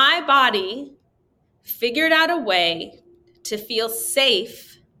 My body figured out a way to feel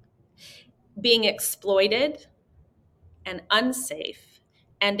safe being exploited and unsafe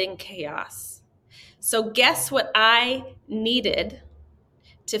and in chaos. So guess what I needed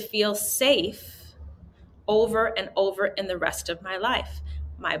to feel safe over and over in the rest of my life?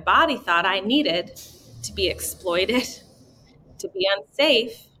 My body thought I needed to be exploited, to be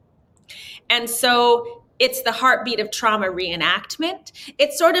unsafe. And so it's the heartbeat of trauma reenactment.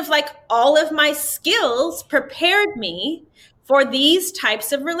 It's sort of like all of my skills prepared me for these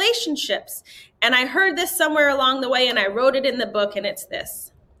types of relationships. And I heard this somewhere along the way and I wrote it in the book, and it's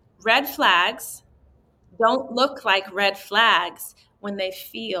this: red flags don't look like red flags when they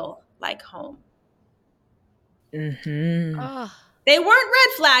feel like home. Mm-hmm. Oh. They weren't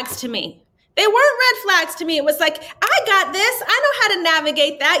red flags to me. They weren't red flags to me. It was like, I got this. I know how to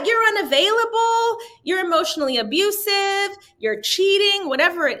navigate that. You're unavailable. You're emotionally abusive. You're cheating,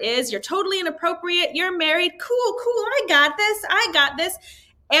 whatever it is. You're totally inappropriate. You're married. Cool. I got this.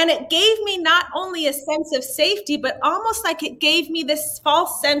 And it gave me not only a sense of safety, but almost like it gave me this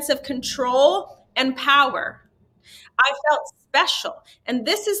false sense of control and power. I felt special. And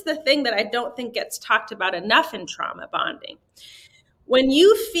this is the thing that I don't think gets talked about enough in trauma bonding. When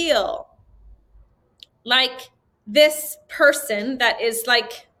you feel like this person that is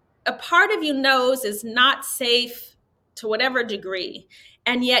like a part of you knows is not safe to whatever degree.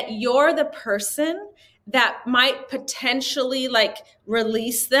 And yet you're the person that might potentially like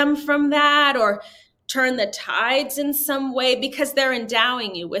release them from that or turn the tides in some way because they're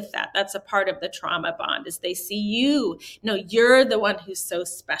endowing you with that. That's a part of the trauma bond is they see you. No, you're the one who's so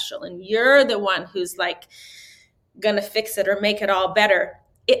special and you're the one who's like gonna fix it or make it all better.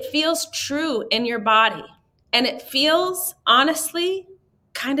 It feels true in your body. And it feels honestly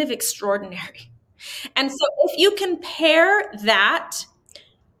kind of extraordinary. And so if you can pair that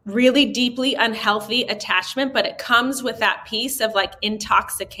really deeply unhealthy attachment, but it comes with that piece of like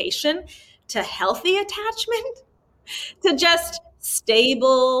intoxication to healthy attachment, to just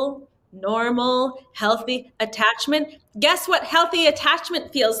stable, normal, healthy attachment. Guess what healthy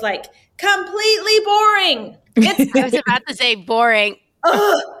attachment feels like? Completely boring. I was about to say boring.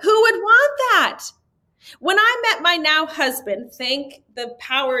 Ugh, who would want that? When I met my now husband, thank the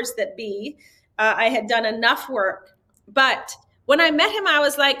powers that be, I had done enough work. But when I met him, I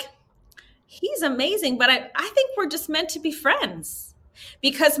was like, he's amazing, but I think we're just meant to be friends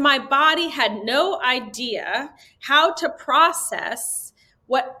because my body had no idea how to process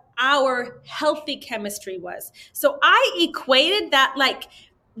what our healthy chemistry was. So I equated that like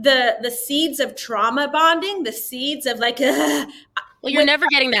the seeds of trauma bonding, the seeds of like, well, you're never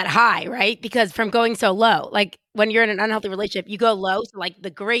getting that high, right? Because from going so low, like when you're in an unhealthy relationship, you go low. So like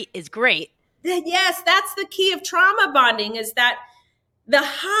the great is great. Yes, that's the key of trauma bonding is that the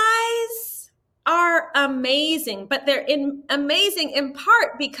highs are amazing, but they're amazing in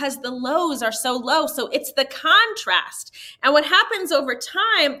part because the lows are so low. So it's the contrast. And what happens over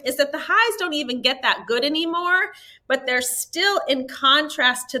time is that the highs don't even get that good anymore, but they're still in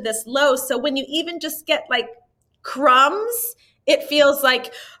contrast to this low. So when you even just get like crumbs, it feels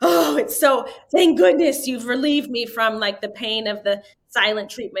like, oh, it's so, thank goodness you've relieved me from like the pain of the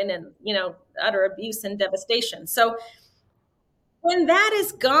silent treatment and, utter abuse and devastation. So when that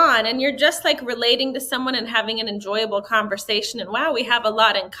is gone and you're just like relating to someone and having an enjoyable conversation and wow, we have a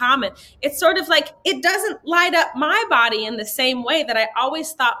lot in common, it's sort of like it doesn't light up my body in the same way that I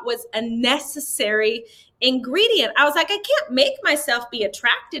always thought was a necessary ingredient. I was like, I can't make myself be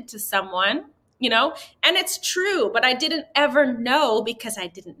attracted to someone, and it's true, but I didn't ever know because I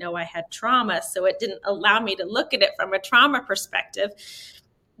didn't know I had trauma. So it didn't allow me to look at it from a trauma perspective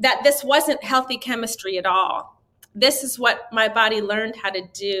that this wasn't healthy chemistry at all. This is what my body learned how to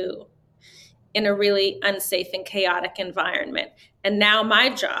do in a really unsafe and chaotic environment. And now my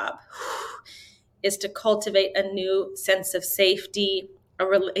job is to cultivate a new sense of safety, a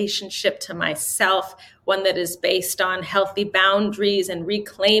relationship to myself, one that is based on healthy boundaries and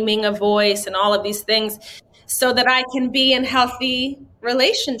reclaiming a voice and all of these things so that I can be in healthy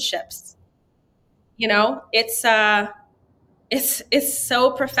relationships. It's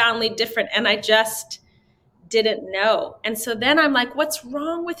so profoundly different. And I just didn't know. And so then I'm like, what's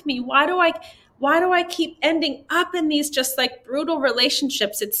wrong with me? Why do I keep ending up in these just like brutal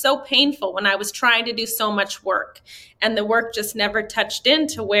relationships? It's so painful when I was trying to do so much work and the work just never touched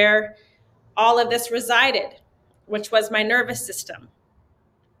into where all of this resided, which was my nervous system.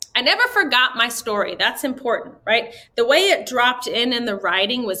 I never forgot my story. That's important, right? The way it dropped in the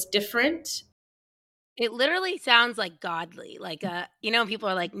writing was different. It literally sounds like godly. Like, people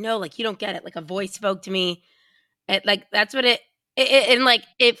are like, no, like you don't get it. Like a voice spoke to me. Like that's what it and like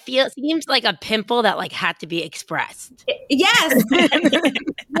it seems like a pimple that like had to be expressed. Yes.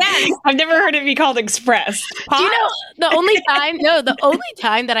 Yes. I've never heard it be called expressed. Do you know the only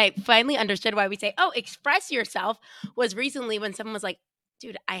time that I finally understood why we say, oh, express yourself was recently when someone was like,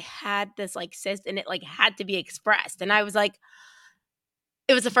 dude, I had this like cyst and it like had to be expressed. And I was like,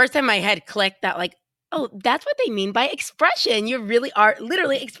 it was the first time my head clicked that like, oh, that's what they mean by expression. You really are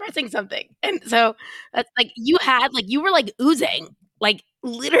literally expressing something. And so that's like you were like oozing, like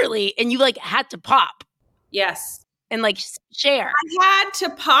literally, and you like had to pop. Yes. And like share. I had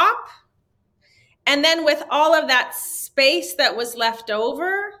to pop. And then with all of that space that was left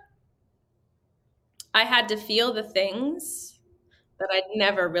over, I had to feel the things that I'd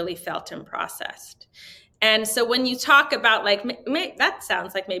never really felt and processed. And so when you talk about like, that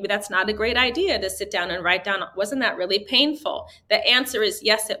sounds like maybe that's not a great idea to sit down and write down, wasn't that really painful? The answer is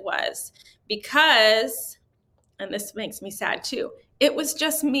yes, it was. Because, and this makes me sad too, it was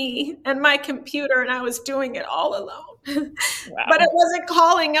just me and my computer and I was doing it all alone. Wow. But it wasn't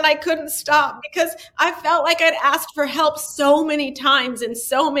calling and I couldn't stop because I felt like I'd asked for help so many times in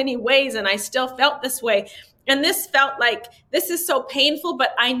so many ways and I still felt this way. And this felt like, this is so painful,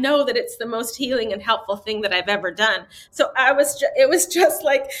 but I know that it's the most healing and helpful thing that I've ever done. So it was just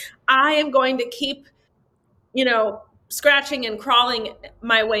like, I am going to keep scratching and crawling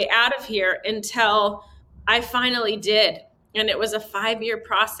my way out of here until I finally did. And it was a 5-year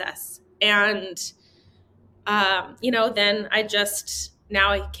process. And, then now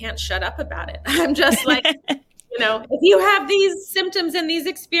I can't shut up about it. I'm just like, if you have these symptoms and these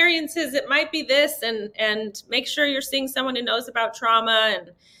experiences, it might be this, and make sure you're seeing someone who knows about trauma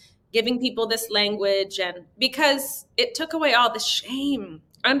and giving people this language. And because it took away all the shame,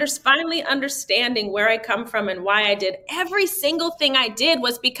 finally understanding where I come from and why I did every single thing I did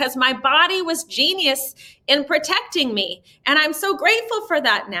was because my body was genius in protecting me. And I'm so grateful for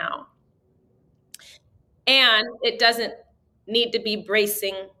that now. And it doesn't need to be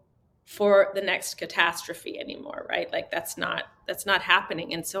bracing for the next catastrophe anymore, right? Like that's not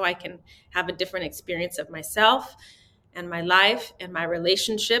happening. And so I can have a different experience of myself and my life and my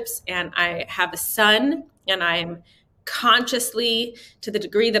relationships. And I have a son, and I'm consciously, to the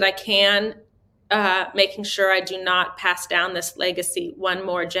degree that I can, making sure I do not pass down this legacy one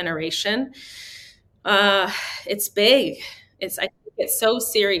more generation. It's big. I take it so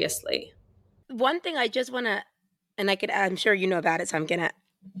seriously. One thing I just want to, and I'm sure you know about it, so I'm going to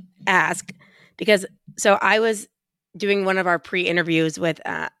ask, because so I was doing one of our pre-interviews with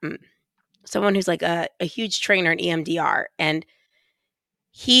someone who's like a huge trainer in EMDR, and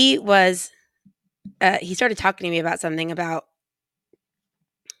he started talking to me about something about,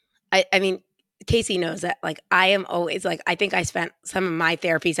 I mean, Casey knows that, like, I am always like, I think I spent some of my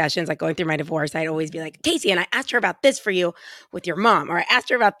therapy sessions, like going through my divorce, I'd always be like, Casey, and I asked her about this for you with your mom, or I asked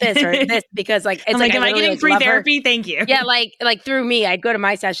her about this or this, because like, it's I'm like, am I getting free therapy? Her. Thank you. Yeah. Like through me, I'd go to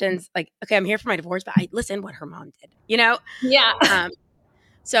my sessions, like, okay, I'm here for my divorce, but I listen what her mom did, Yeah.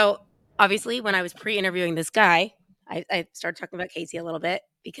 So obviously when I was pre-interviewing this guy, I started talking about Casey a little bit,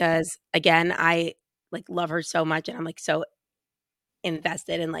 because again, I like love her so much, and I'm like so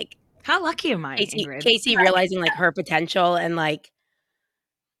invested in like, how lucky am I, Ingrid? Casey realizing like her potential, and like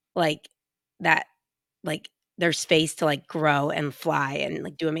that, like there's space to like grow and fly and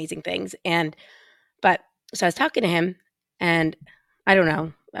like do amazing things. But so I was talking to him, and I don't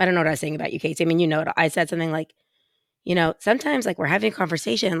know what I was saying about you, Casey. I mean, I said something like, sometimes like we're having a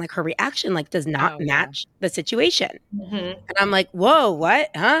conversation and like her reaction like does not match the situation. Mm-hmm. And I'm like, whoa,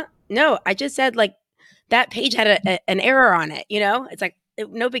 what? Huh? No, I just said like that page had an error on it. It's like,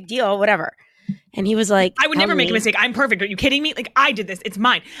 no big deal, whatever. And he was like, I would never make a mistake. I'm perfect. Are you kidding me? Like, I did this. It's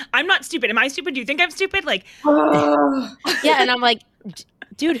mine. I'm not stupid. Am I stupid? Do you think I'm stupid? Like, yeah. And I'm like,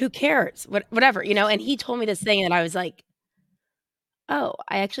 dude, who cares? Whatever, And he told me this thing, and I was like, oh,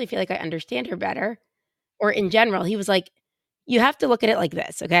 I actually feel like I understand her better. Or in general, he was like, you have to look at it like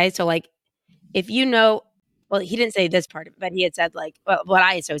this. Okay. So like, if well, he didn't say this part of it, but he had said like, well, what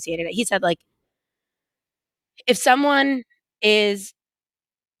I associated it. He said like, if someone is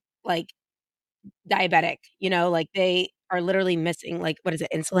like diabetic, like they are literally missing, like, what is it,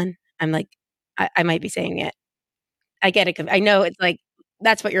 insulin? I'm like, I might be saying it. I get it. I know it's like,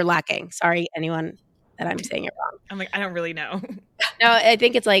 that's what you're lacking. Sorry, anyone that I'm saying it wrong. I'm like, I don't really know. No, I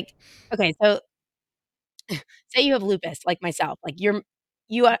think it's like, okay, so say you have lupus, like myself, like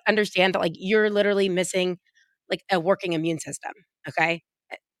you understand that like you're literally missing like a working immune system. Okay.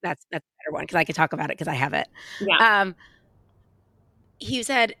 That's a better one, because I could talk about it because I have it. Yeah. He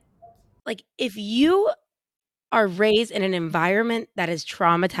said, like, if you are raised in an environment that is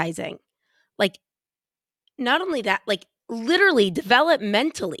traumatizing, like, not only that, like, literally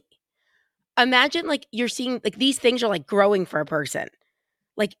developmentally, imagine like you're seeing like these things are like growing for a person.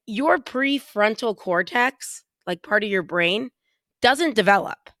 Like your prefrontal cortex, like part of your brain, doesn't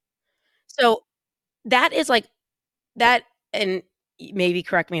develop. So that is like that, and maybe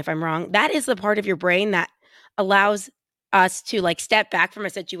correct me if I'm wrong, that is the part of your brain that allows us to like step back from a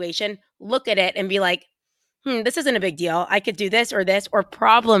situation, look at it and be like, this isn't a big deal. I could do this, or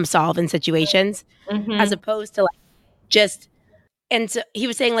problem solve in situations, Mm-hmm. as opposed to like just, and so he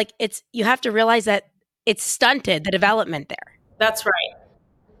was saying like, you have to realize that it's stunted the development there. That's right.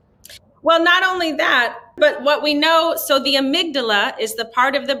 Well, not only that, but what we know, so the amygdala is the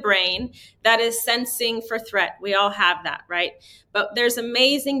part of the brain that is sensing for threat. We all have that, right? But there's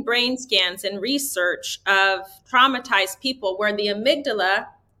amazing brain scans and research of traumatized people where the amygdala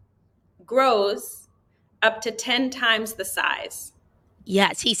grows up to 10 times the size.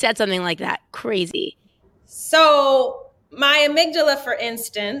 Yes, he said something like that. Crazy. So my amygdala, for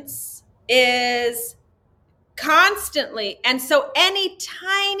instance, is constantly. And so any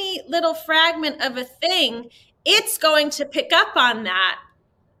tiny little fragment of a thing, it's going to pick up on that.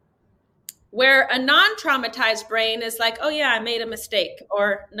 Where a non-traumatized brain is like, oh yeah, I made a mistake,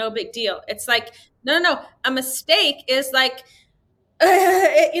 or no big deal. It's like, no. A mistake is like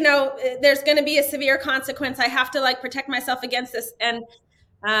there's going to be a severe consequence. I have to like protect myself against this. And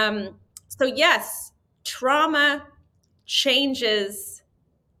so yes, trauma changes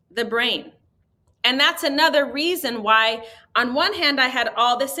the brain. And that's another reason why, on one hand, I had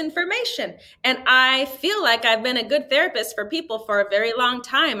all this information. And I feel like I've been a good therapist for people for a very long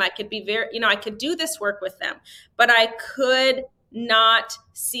time. I could be I could do this work with them, but I could not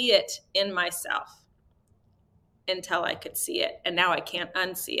see it in myself until I could see it. And now I can't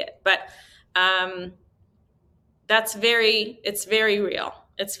unsee it. But it's very real.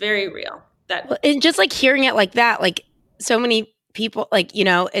 It's very real. And just like hearing it like that, like so many people, like,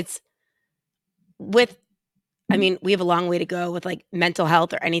 it's with, I mean, we have a long way to go with like mental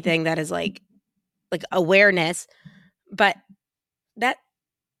health or anything that is like awareness. But that,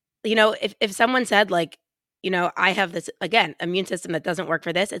 if someone said like, I have this, again, immune system that doesn't work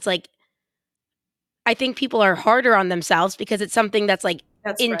for this, it's like, I think people are harder on themselves because it's something that's like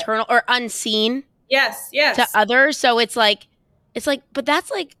internal or unseen. Yes. To others. So it's like, but that's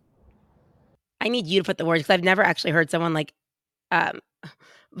like, I need you to put the words, because I've never actually heard someone like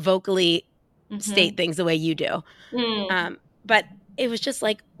vocally state things the way you do. But it was just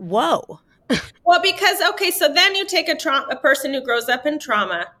like, whoa. Well, because, okay, so then you take a person who grows up in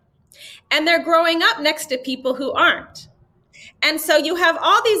trauma, and they're growing up next to people who aren't. And so you have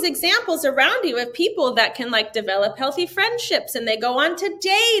all these examples around you of people that can like develop healthy friendships, and they go on to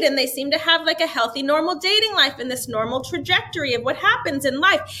date, and they seem to have like a healthy, normal dating life and this normal trajectory of what happens in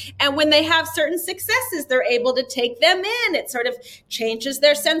life. And when they have certain successes, they're able to take them in. It sort of changes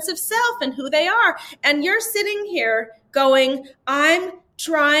their sense of self and who they are. And you're sitting here going, I'm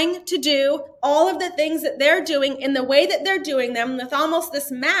trying to do all of the things that they're doing in the way that they're doing them, with almost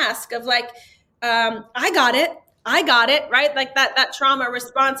this mask of like, I got it, right? Like that trauma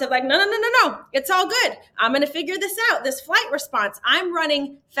response of like, no, it's all good. I'm going to figure this out. This flight response, I'm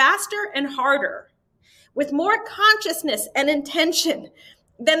running faster and harder with more consciousness and intention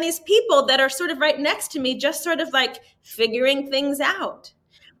than these people that are sort of right next to me, just sort of like figuring things out.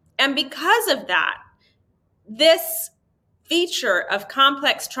 And because of that, this feature of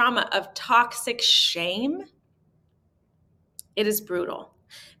complex trauma, of toxic shame, it is brutal.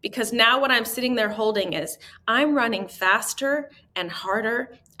 Because now what I'm sitting there holding is, I'm running faster and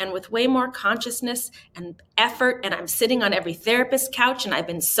harder and with way more consciousness and effort, and I'm sitting on every therapist couch, and I've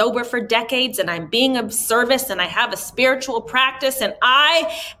been sober for decades, and I'm being of service, and I have a spiritual practice, and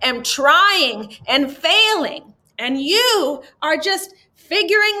I am trying and failing. And you are just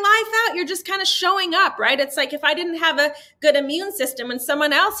figuring life out. You're just kind of showing up, right? It's like if I didn't have a good immune system and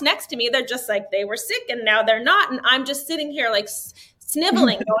someone else next to me, they're just like, they were sick and now they're not. And I'm just sitting here like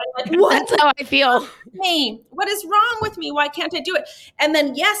sniveling, going like, what? That's how I feel. What is wrong with me? Why can't I do it? And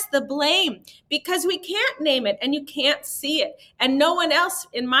then yes, the blame, because we can't name it and you can't see it. And no one else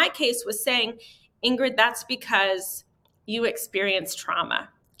in my case was saying, Ingrid, that's because you experienced trauma.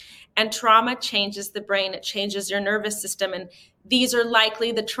 And trauma changes the brain. It changes your nervous system. And these are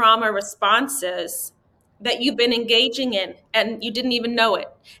likely the trauma responses that you've been engaging in and you didn't even know it.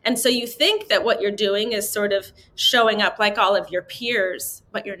 And so you think that what you're doing is sort of showing up like all of your peers,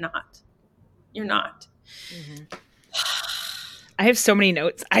 but you're not. You're not. Mm-hmm. I have so many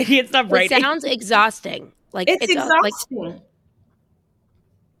notes. I can't stop writing. It sounds exhausting. Like it's exhausting.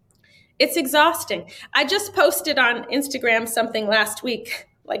 It's exhausting. I just posted on Instagram something last week,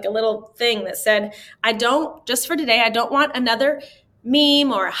 like a little thing that said, just for today, I don't want another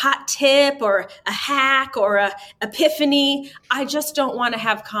meme or a hot tip or a hack or a epiphany. I just don't want to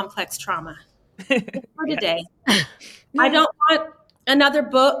have complex trauma for today. I don't want another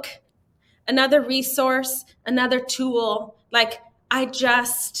book, another resource, another tool. Like, I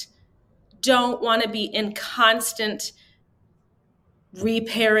just don't want to be in constant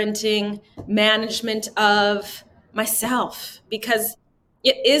reparenting, management of myself, because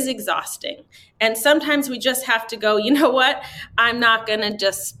it is exhausting. And sometimes we just have to go, you know what? I'm not going to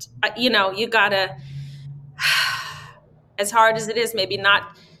just, you got to, as hard as it is, maybe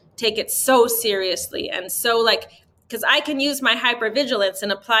not take it so seriously. And so like, because I can use my hypervigilance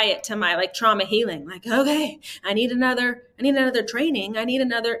and apply it to my like trauma healing. Like, okay, I need another training. I need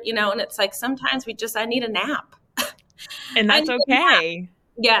another, and it's like, sometimes I need a nap. And that's okay.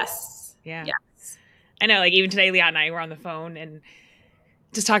 Yes. Yeah. Yes. I know, like even today, Leah and I were on the phone and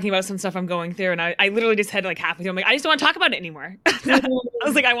just talking about some stuff I'm going through. And I literally just had like halfway through, I'm like, I just don't want to talk about it anymore. I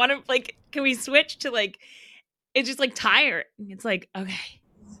was like, I want to like, can we switch to like, it's just like tired. It's like, okay.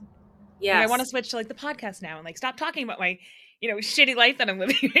 Yeah. Like, I want to switch to like the podcast now and like stop talking about my, shitty life that I'm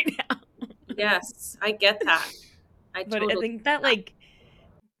living right now. Yes. I get that. I think that like,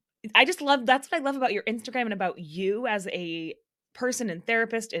 that's what I love about your Instagram and about you as a person and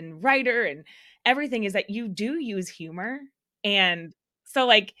therapist and writer and everything is that you do use humor. And so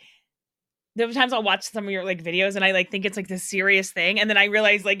like there were times I'll watch some of your like videos and I like think it's like this serious thing, and then I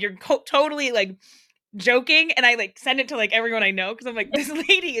realize like you're totally like joking, and I like send it to like everyone I know because I'm like, this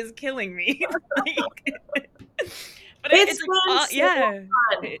lady is killing me. Like, but It's it's like, been so yeah,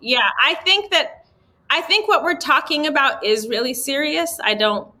 fun. Yeah, I think what we're talking about is really serious. I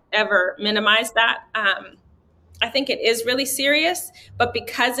don't ever minimize that. I think it is really serious, but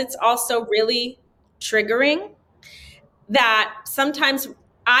because it's also really triggering, that sometimes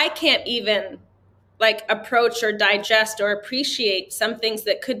I can't even like approach or digest or appreciate some things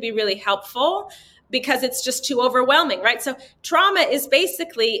that could be really helpful because it's just too overwhelming, right? So trauma is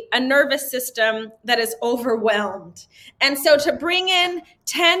basically a nervous system that is overwhelmed. And so to bring in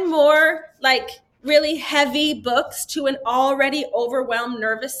 10 more like really heavy books to an already overwhelmed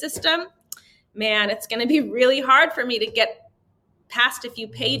nervous system, man, it's going to be really hard for me to get past a few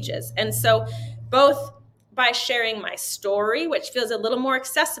pages. And so both by sharing my story, which feels a little more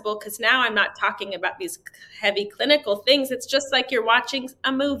accessible because now I'm not talking about these heavy clinical things. It's just like you're watching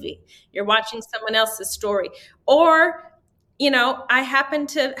a movie, you're watching someone else's story. Or, you know, I happen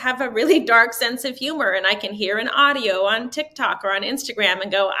to have a really dark sense of humor and I can hear an audio on TikTok or on Instagram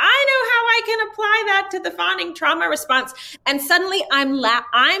and go, I know how I can apply that to the fawning trauma response. And suddenly I'm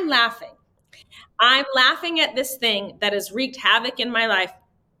laughing. I'm laughing at this thing that has wreaked havoc in my life.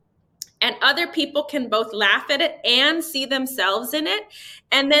 And other people can both laugh at it and see themselves in it.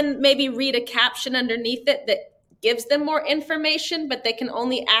 And then maybe read a caption underneath it that gives them more information, but they can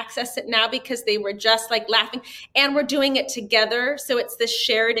only access it now because they were just like laughing. And we're doing it together. So it's this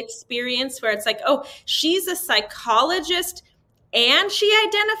shared experience where it's like, oh, she's a psychologist and she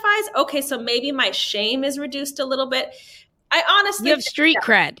identifies. Okay, so maybe my shame is reduced a little bit. I honestly You have street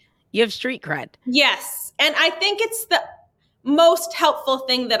cred. You have street cred. Yes. And I think it's the most helpful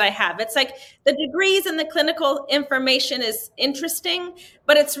thing that I have. It's like the degrees and the clinical information is interesting,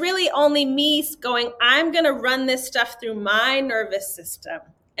 but it's really only me going, I'm going to run this stuff through my nervous system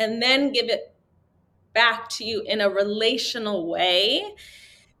and then give it back to you in a relational way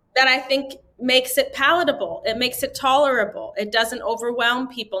that I think makes it palatable. It makes it tolerable. It doesn't overwhelm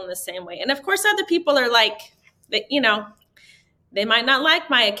people in the same way. And of course, other people are like, you know, they might not like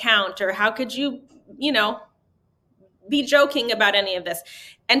my account or how could you, you know, be joking about any of this.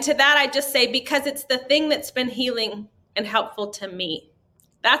 And to that, I just say, because it's the thing that's been healing and helpful to me.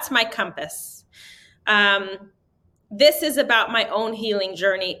 That's my compass. This is about my own healing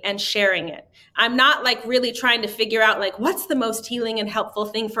journey and sharing it. I'm not like really trying to figure out like what's the most healing and helpful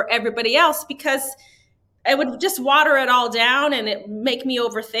thing for everybody else, because it would just water it all down and it make me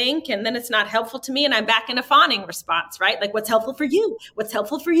overthink, and then it's not helpful to me and I'm back in a fawning response, right? Like, what's helpful for you? What's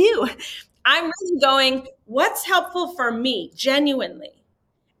helpful for you? I'm really going, what's helpful for me genuinely?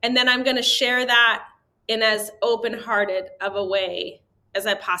 And then I'm going to share that in as open-hearted of a way as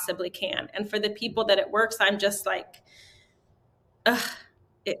I possibly can. And for the people that it works, I'm just like,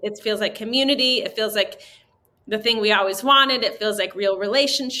 it feels like community. It feels like the thing we always wanted. It feels like real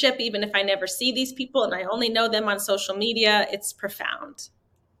relationship, even if I never see these people and I only know them on social media. It's profound.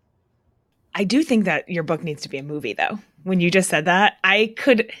 I do think that your book needs to be a movie, though. When you just said that, I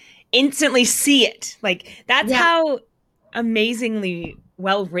could instantly see it. Like, that's how amazingly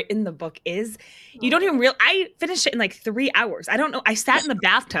well written the book is. You don't even I finished it in like 3 hours. I don't know. I sat in the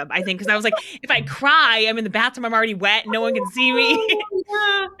bathtub, I think, because I was like, if I cry, I'm in the bathtub, I'm already wet, no one can see me.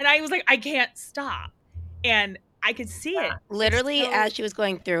 And I was like, I can't stop. And I could see it. Literally, as she was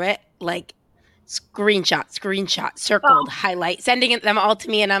going through it, like screenshot, circled, highlight, sending them all to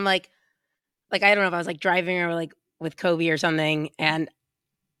me. And I'm like, I don't know if I was like driving or like with Kobe or something.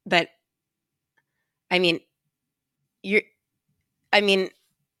 But I mean, your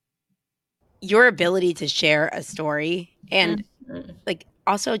ability to share a story and like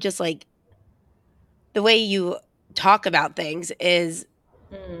also just like the way you talk about things is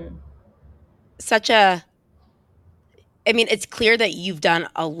such a, I mean, it's clear that you've done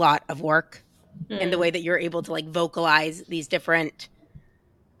a lot of work in the way that you're able to like vocalize these different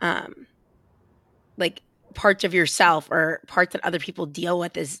like parts of yourself or parts that other people deal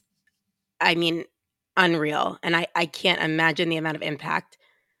with is, I mean, unreal. And I can't imagine the amount of impact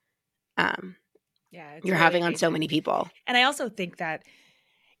it's you're really having on amazing. so many people. And I also think that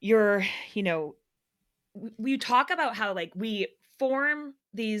you're, you know, we talk about how like we form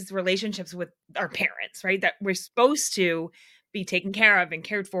these relationships with our parents, right? That we're supposed to be taken care of and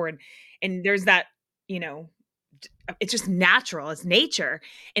cared for. And there's that, you know, it's just natural. It's nature.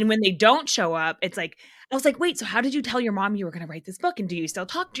 And when they don't show up, it's like, I was like, wait, so how did you tell your mom you were going to write this book? And do you still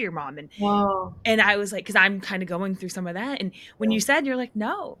talk to your mom? And I was like, because I'm kind of going through some of that. And when you said, you're like,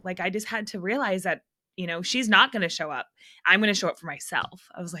 no, like, I just had to realize that, you know, she's not going to show up. I'm going to show up for myself.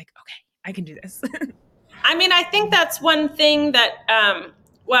 I was like, okay, I can do this. I mean, I think that's one thing that,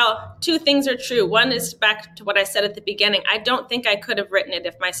 well, two things are true. One is back to what I said at the beginning. I don't think I could have written it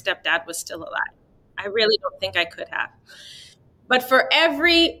if my stepdad was still alive. I really don't think I could have. But for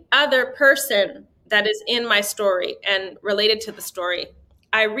every other person that is in my story and related to the story,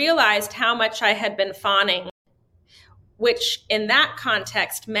 I realized how much I had been fawning, which in that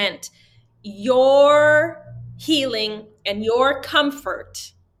context meant your healing and your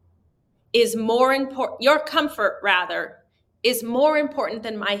comfort is more important, your comfort rather, is more important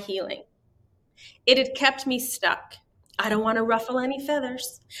than my healing. It had kept me stuck. I don't want to ruffle any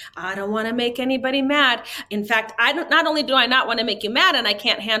feathers. I don't want to make anybody mad. In fact, not only do I not want to make you mad and I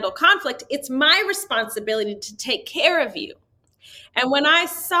can't handle conflict, it's my responsibility to take care of you. And when I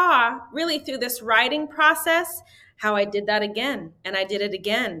saw really through this writing process, how I did that again, and I did it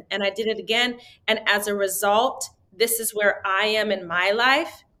again, and I did it again. And as a result, this is where I am in my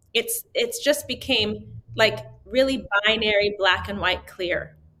life. It's just became like really binary, black and white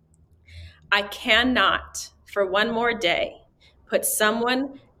clear. I cannot, for one more day, put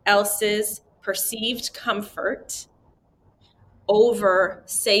someone else's perceived comfort over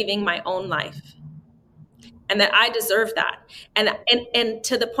saving my own life. And that I deserve that. And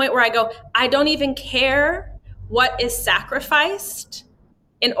to the point where I go, I don't even care what is sacrificed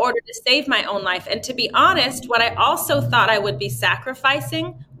in order to save my own life. And to be honest, what I also thought I would be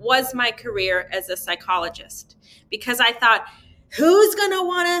sacrificing was my career as a psychologist. Because I thought, who's going to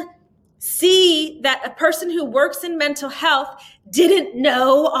want to see that a person who works in mental health didn't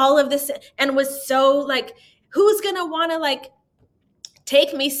know all of this and was so like, who's going to want to like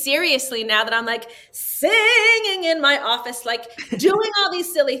take me seriously now that I'm like singing in my office, like doing all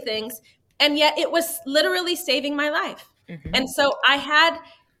these silly things. And yet it was literally saving my life. Mm-hmm. And so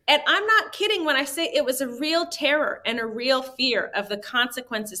and I'm not kidding when I say it was a real terror and a real fear of the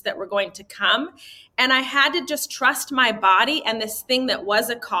consequences that were going to come. And I had to just trust my body and this thing that was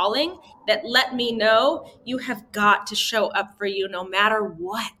a calling that let me know you have got to show up for you no matter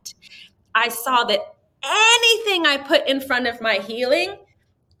what. I saw that anything I put in front of my healing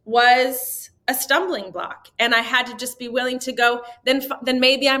was a stumbling block. And I had to just be willing to go, then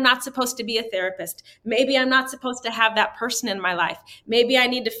maybe I'm not supposed to be a therapist. Maybe I'm not supposed to have that person in my life. Maybe I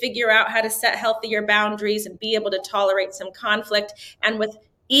need to figure out how to set healthier boundaries and be able to tolerate some conflict. And with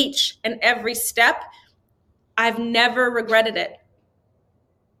each and every step, I've never regretted it.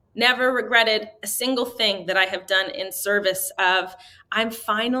 Never regretted a single thing that I have done in service of, I'm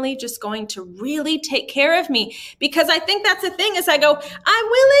finally just going to really take care of me. Because I think that's the thing is I go, I'm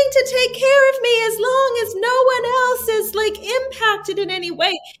willing to take care of me as long as no one else is like impacted in any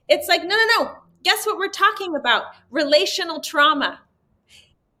way. It's like, no. Guess what we're talking about? Relational trauma.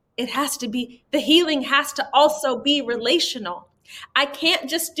 It has to be, the healing has to also be relational. I can't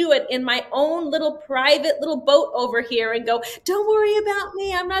just do it in my own little private little boat over here and go, don't worry about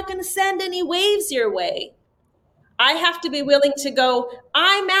me. I'm not going to send any waves your way. I have to be willing to go,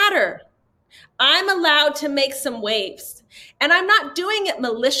 I matter. I'm allowed to make some waves. And I'm not doing it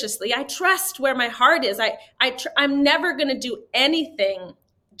maliciously. I trust where my heart is. I'm never going to do anything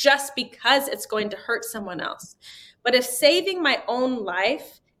just because it's going to hurt someone else. But if saving my own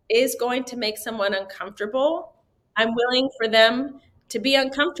life is going to make someone uncomfortable, I'm willing for them to be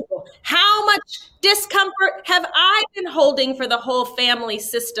uncomfortable. How much discomfort have I been holding for the whole family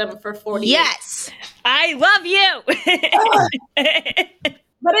system for 40 years? Yes, I love you.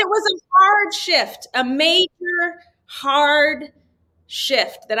 But it was a hard shift, a major hard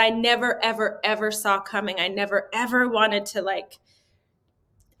shift that I never, ever, ever saw coming. I never, ever wanted to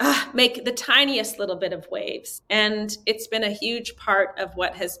make the tiniest little bit of waves. And it's been a huge part of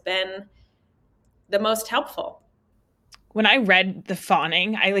what has been the most helpful. When I read the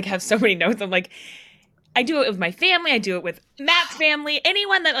fawning, I like have so many notes. I'm like, I do it with my family. I do it with Matt's family.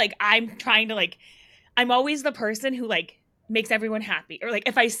 Anyone that like I'm trying to like, I'm always the person who like makes everyone happy. Or like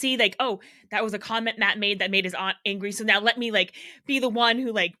if I see like, oh, that was a comment Matt made that made his aunt angry. So now let me like be the one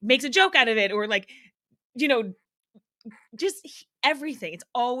who like makes a joke out of it. Or like, you know, just everything. It's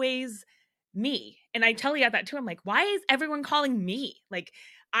always me. And I tell you that too. I'm like, why is everyone calling me? Like,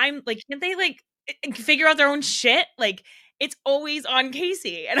 I'm like, can't they like figure out their own shit? Like, it's always on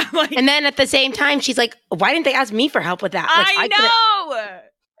Casey. And I'm like, and then at the same time, she's like, why didn't they ask me for help with that? Like, I know.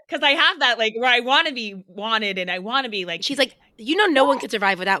 Because I have that, like, where I want to be wanted and I want to be like. She's like, you know, no one could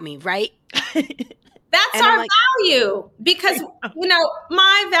survive without me, right? That's And our I'm like, value because,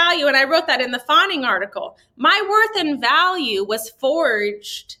 my value, and I wrote that in the fawning article, my worth and value was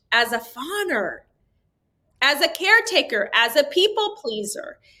forged as a fawner, as a caretaker, as a people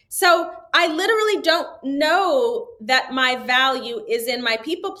pleaser. So I literally don't know that my value is in my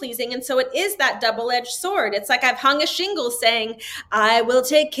people pleasing. And so it is that double-edged sword. It's like I've hung a shingle saying, I will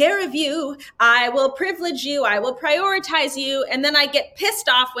take care of you. I will privilege you. I will prioritize you. And then I get pissed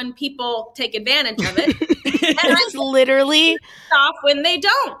off when people take advantage of it. And this is literally off when they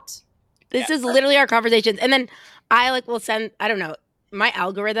don't. This is literally our conversations. And then I will send, I don't know, my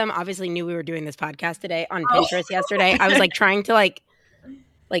algorithm obviously knew we were doing this podcast today on Pinterest yesterday. I was trying to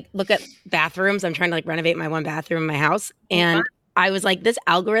look at bathrooms. I'm trying to renovate my one bathroom in my house. And I was like, this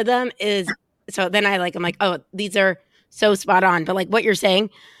algorithm is, so then I'm like, oh, these are so spot on. But what you're saying,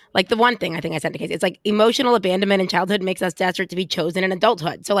 the one thing I think I sent to Casey, it's emotional abandonment in childhood makes us desperate to be chosen in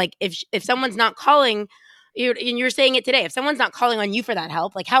adulthood. So if someone's not calling, and you're saying it today, if someone's not calling on you for that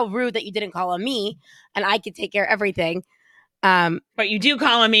help, how rude that you didn't call on me and I could take care of everything. But you do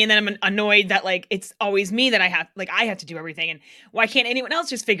call on me, and then I'm annoyed that it's always me that I have to do everything, and why can't anyone else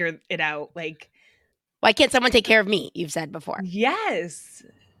just figure it out? Why can't someone take care of me? You've said before. Yes.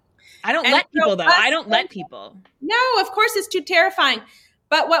 I don't let people though. I don't let people. No, of course it's too terrifying.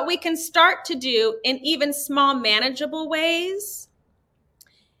 But what we can start to do in even small manageable ways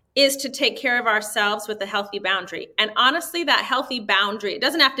is to take care of ourselves with a healthy boundary. And honestly, that healthy boundary, it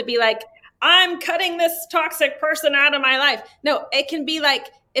doesn't have to be I'm cutting this toxic person out of my life. No, it can be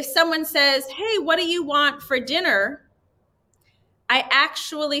if someone says, hey, what do you want for dinner? I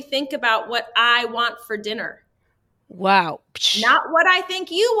actually think about what I want for dinner. Wow. Not what I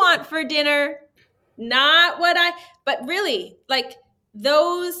think you want for dinner. But really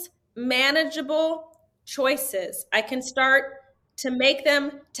those manageable choices, I can start to make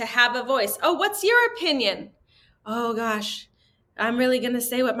them to have a voice. Oh, what's your opinion? Oh gosh, I'm really going to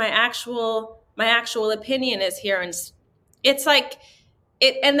say what my actual opinion is here. And it's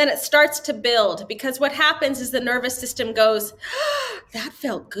and then it starts to build, because what happens is the nervous system goes, that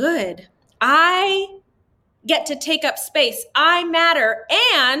felt good. I get to take up space. I matter.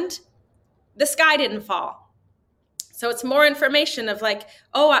 And the sky didn't fall. So it's more information of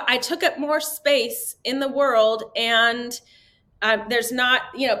I took up more space in the world, and there's not,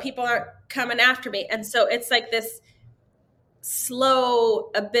 people aren't coming after me. And so it's this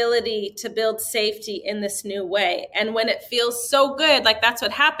slow ability to build safety in this new way. And when it feels so good, that's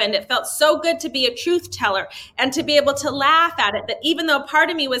what happened. It felt so good to be a truth teller and to be able to laugh at it, that even though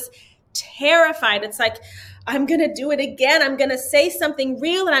part of me was terrified, it's I'm going to do it again. I'm going to say something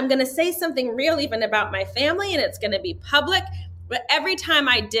real, and I'm going to say something real even about my family, and it's going to be public. But every time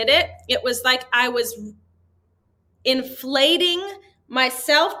I did it, it was I was inflating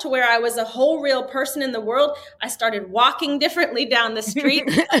myself to where I was a whole real person in the world. I started walking differently down the street.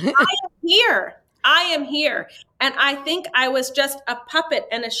 I am here. And I think I was just a puppet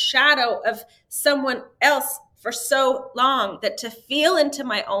and a shadow of someone else for so long, that to feel into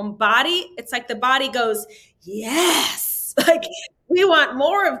my own body, it's the body goes, yes, we want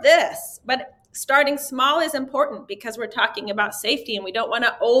more of this. But starting small is important, because we're talking about safety, and we don't want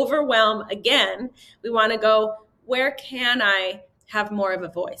to overwhelm again. We want to go, where can I have more of a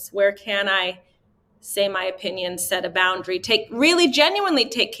voice? Where can I say my opinion, set a boundary, really genuinely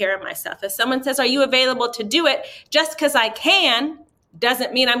take care of myself? If someone says, are you available to do it? Just because I can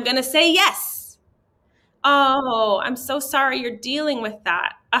doesn't mean I'm going to say yes. Oh, I'm so sorry you're dealing with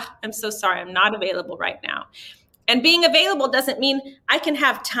that. I'm so sorry. I'm not available right now. And being available doesn't mean I can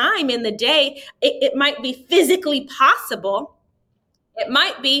have time in the day. It might be physically possible. It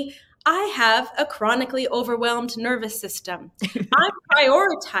might be, I have a chronically overwhelmed nervous system. I'm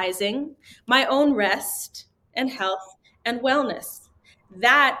prioritizing my own rest and health and wellness.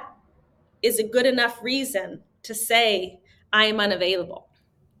 That is a good enough reason to say I am unavailable.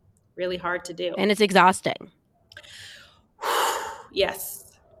 Really hard to do. And it's exhausting. Yes.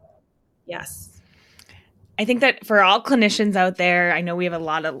 I think that for all clinicians out there, I know we have a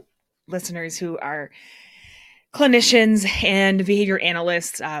lot of listeners who are clinicians and behavior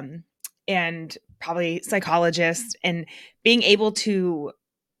analysts, and probably psychologists, and being able to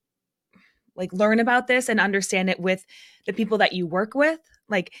learn about this and understand it with the people that you work with.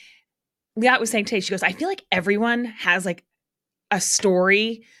 Liat was saying today, she goes, I feel like everyone has a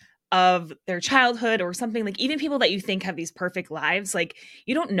story of their childhood or something. Even people that you think have these perfect lives,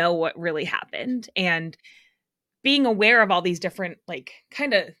 you don't know what really happened. And being aware of all these different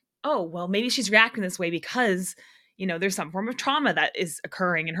kind of, oh, well, maybe she's reacting this way because there's some form of trauma that is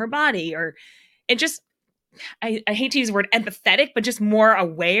occurring in her body, or it just, I hate to use the word empathetic, but just more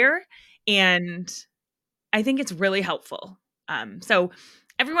aware. And I think it's really helpful. So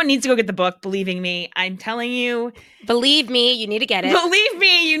everyone needs to go get the book, Believing Me. I'm telling you. Believe me, you need to get it. Believe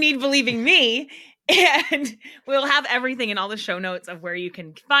me, you need Believing Me. And we'll have everything in all the show notes of where you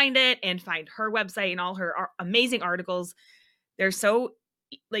can find it and find her website and all her amazing articles. They're so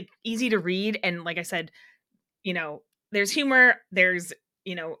like easy to read. And like I said, you know, there's humor, there's,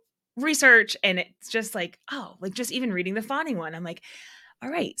 you know, research, and it's just like, oh, like just even reading the fawning one, I'm like, all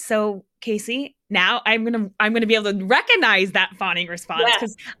right, so Casey, now I'm gonna be able to recognize that fawning response,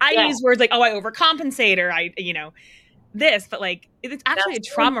 because I use words like, oh, I overcompensate, or I, you know, this, but like it's actually a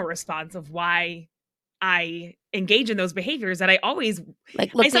trauma response of why I engage in those behaviors that I always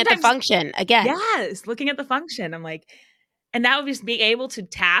like looking at the function again. Yes, looking at the function. I'm like, and that would just be able to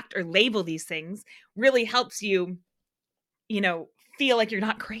tact or label these things really helps you, you know, feel like you're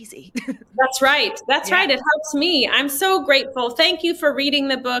not crazy. That's right. That's right. It helps me. I'm so grateful. Thank you for reading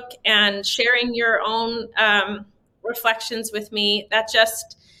the book and sharing your own reflections with me.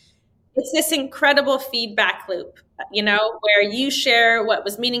 It's this incredible feedback loop, you know, where you share what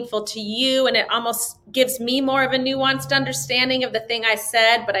was meaningful to you, and it almost gives me more of a nuanced understanding of the thing I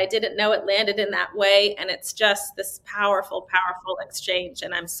said, but I didn't know it landed in that way. And it's just this powerful, powerful exchange.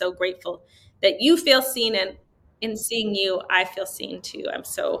 And I'm so grateful that you feel seen, and in seeing you, I feel seen too. I'm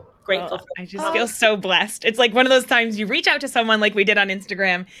so grateful. I just feel so blessed. It's like one of those times you reach out to someone like we did on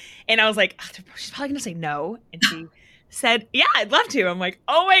Instagram, and I was like, oh, she's probably going to say no. And she said, yeah, I'd love to. I'm like,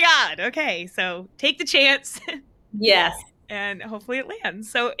 oh my God. Okay. So take the chance. Yes. And hopefully it lands.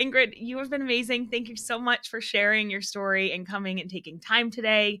 So Ingrid, you have been amazing. Thank you so much for sharing your story and coming and taking time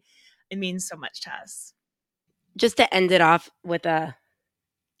today. It means so much to us. Just to end it off with a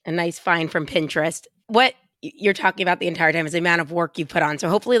nice find from Pinterest, what you're talking about the entire time is the amount of work you put on. So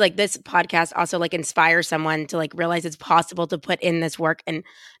hopefully like this podcast also like inspires someone to like realize it's possible to put in this work and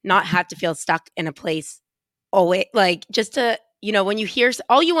not have to feel stuck in a place. Always, like, just to, you know, when you hear,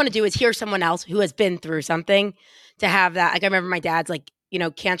 all you want to do is hear someone else who has been through something, to have that. Like I remember my dad's like, you know,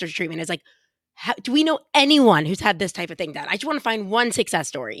 cancer treatment is like, do we know anyone who's had this type of thing done? I just want to find one success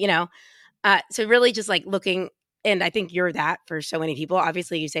story, you know? So really just like looking, and I think you're that for so many people.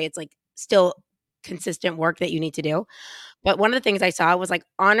 Obviously you say it's like still consistent work that you need to do. But one of the things I saw was like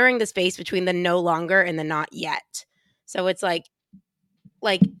honoring the space between the no longer and the not yet. So it's like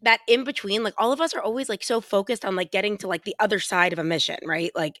that in between, like all of us are always like so focused on like getting to like the other side of a mission,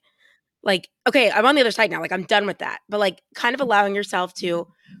 right? Like, okay, I'm on the other side now, like I'm done with that. But like kind of allowing yourself to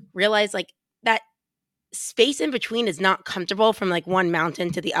realize like that space in between is not comfortable from like one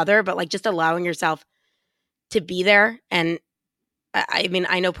mountain to the other, but like just allowing yourself to be there. And I mean,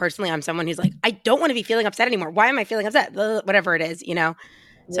 I know personally I'm someone who's like, I don't want to be feeling upset anymore. Why am I feeling upset? Whatever it is, you know?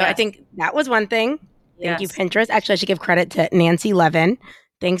 So I think that was one thing. Thank you, Pinterest. Actually, I should give credit to Nancy Levin.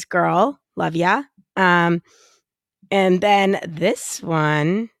 Thanks, girl. Love ya. And then this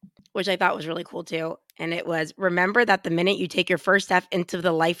one, which I thought was really cool too. And it was, remember that the minute you take your first step into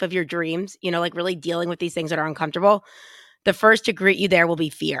the life of your dreams, you know, like really dealing with these things that are uncomfortable, the first to greet you there will be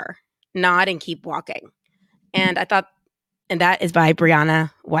fear. Nod and keep walking. And I thought, and that is by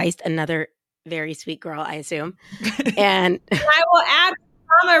Brianna Weist, another very sweet girl, I assume. And I will add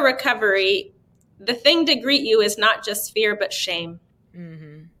trauma recovery. The thing to greet you is not just fear, but shame.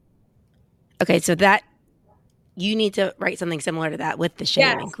 Mm-hmm. Okay, so that you need to write something similar to that with the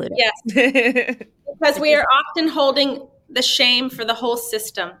shame included. Yes, because we are often holding the shame for the whole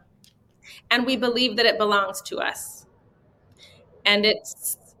system, and we believe that it belongs to us. And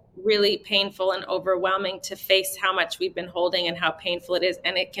it's really painful and overwhelming to face how much we've been holding and how painful it is.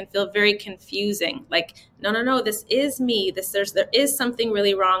 And it can feel very confusing. Like, no, this is me. There is something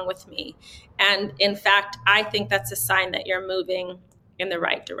really wrong with me. And in fact, I think that's a sign that you're moving in the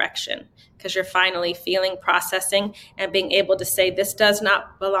right direction, because you're finally feeling, processing, and being able to say, this does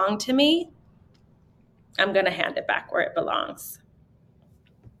not belong to me. I'm going to hand it back where it belongs.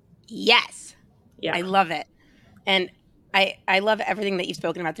 Yes. Yeah. I love it. And I love everything that you've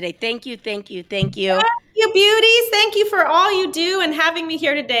spoken about today. Thank you. Thank you, beauties. Thank you for all you do and having me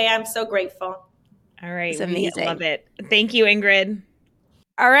here today. I'm so grateful. All right. It's amazing. We love it. Thank you, Ingrid.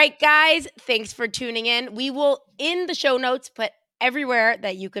 All right, guys. Thanks for tuning in. We will, in the show notes, put everywhere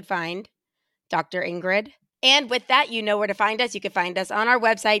that you could find Dr. Ingrid. And with that, you know where to find us. You can find us on our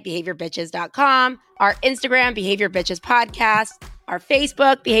website, behaviorbitches.com, our Instagram, Behavior Bitches Podcast, our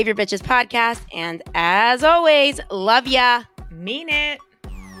Facebook, Behavior Bitches Podcast. And as always, love ya. Mean it.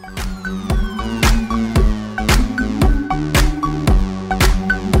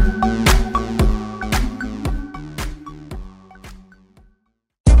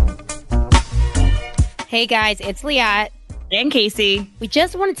 Hey guys, it's Liat. And Casey. We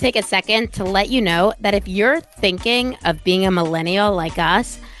just want to take a second to let you know that if you're thinking of being a millennial like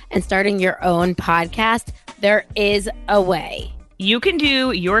us and starting your own podcast, there is a way. You can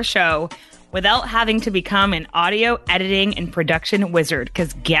do your show without having to become an audio editing and production wizard,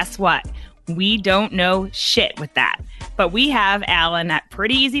 because guess what? We don't know shit with that. But we have Alan at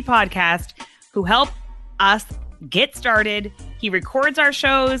Pretty Easy Podcast who help us get started. He records our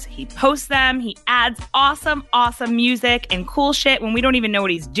shows, he posts them, he adds awesome music and cool shit when we don't even know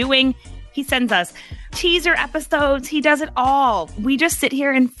what he's doing. He sends us teaser episodes. He does it all. We just sit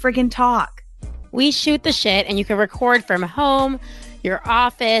here and friggin' talk. We shoot the shit, and you can record from home, your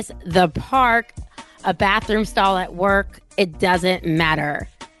office, the park, a bathroom stall at work. It doesn't matter.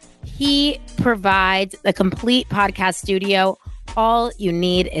 He provides the complete podcast studio. All you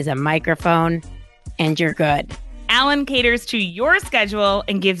need is a microphone, and you're good. Alan caters to your schedule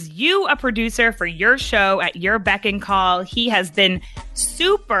and gives you a producer for your show at your beck and call. He has been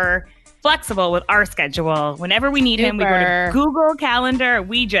super flexible with our schedule. Whenever we need him, we go to Google Calendar.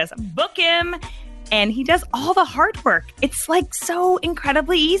 We just book him, and he does all the hard work. It's like so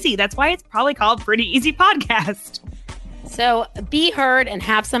incredibly easy. That's why it's probably called Pretty Easy Podcast. So be heard and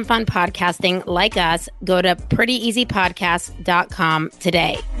have some fun podcasting like us. Go to prettyeasypodcast.com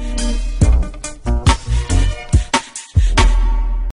today.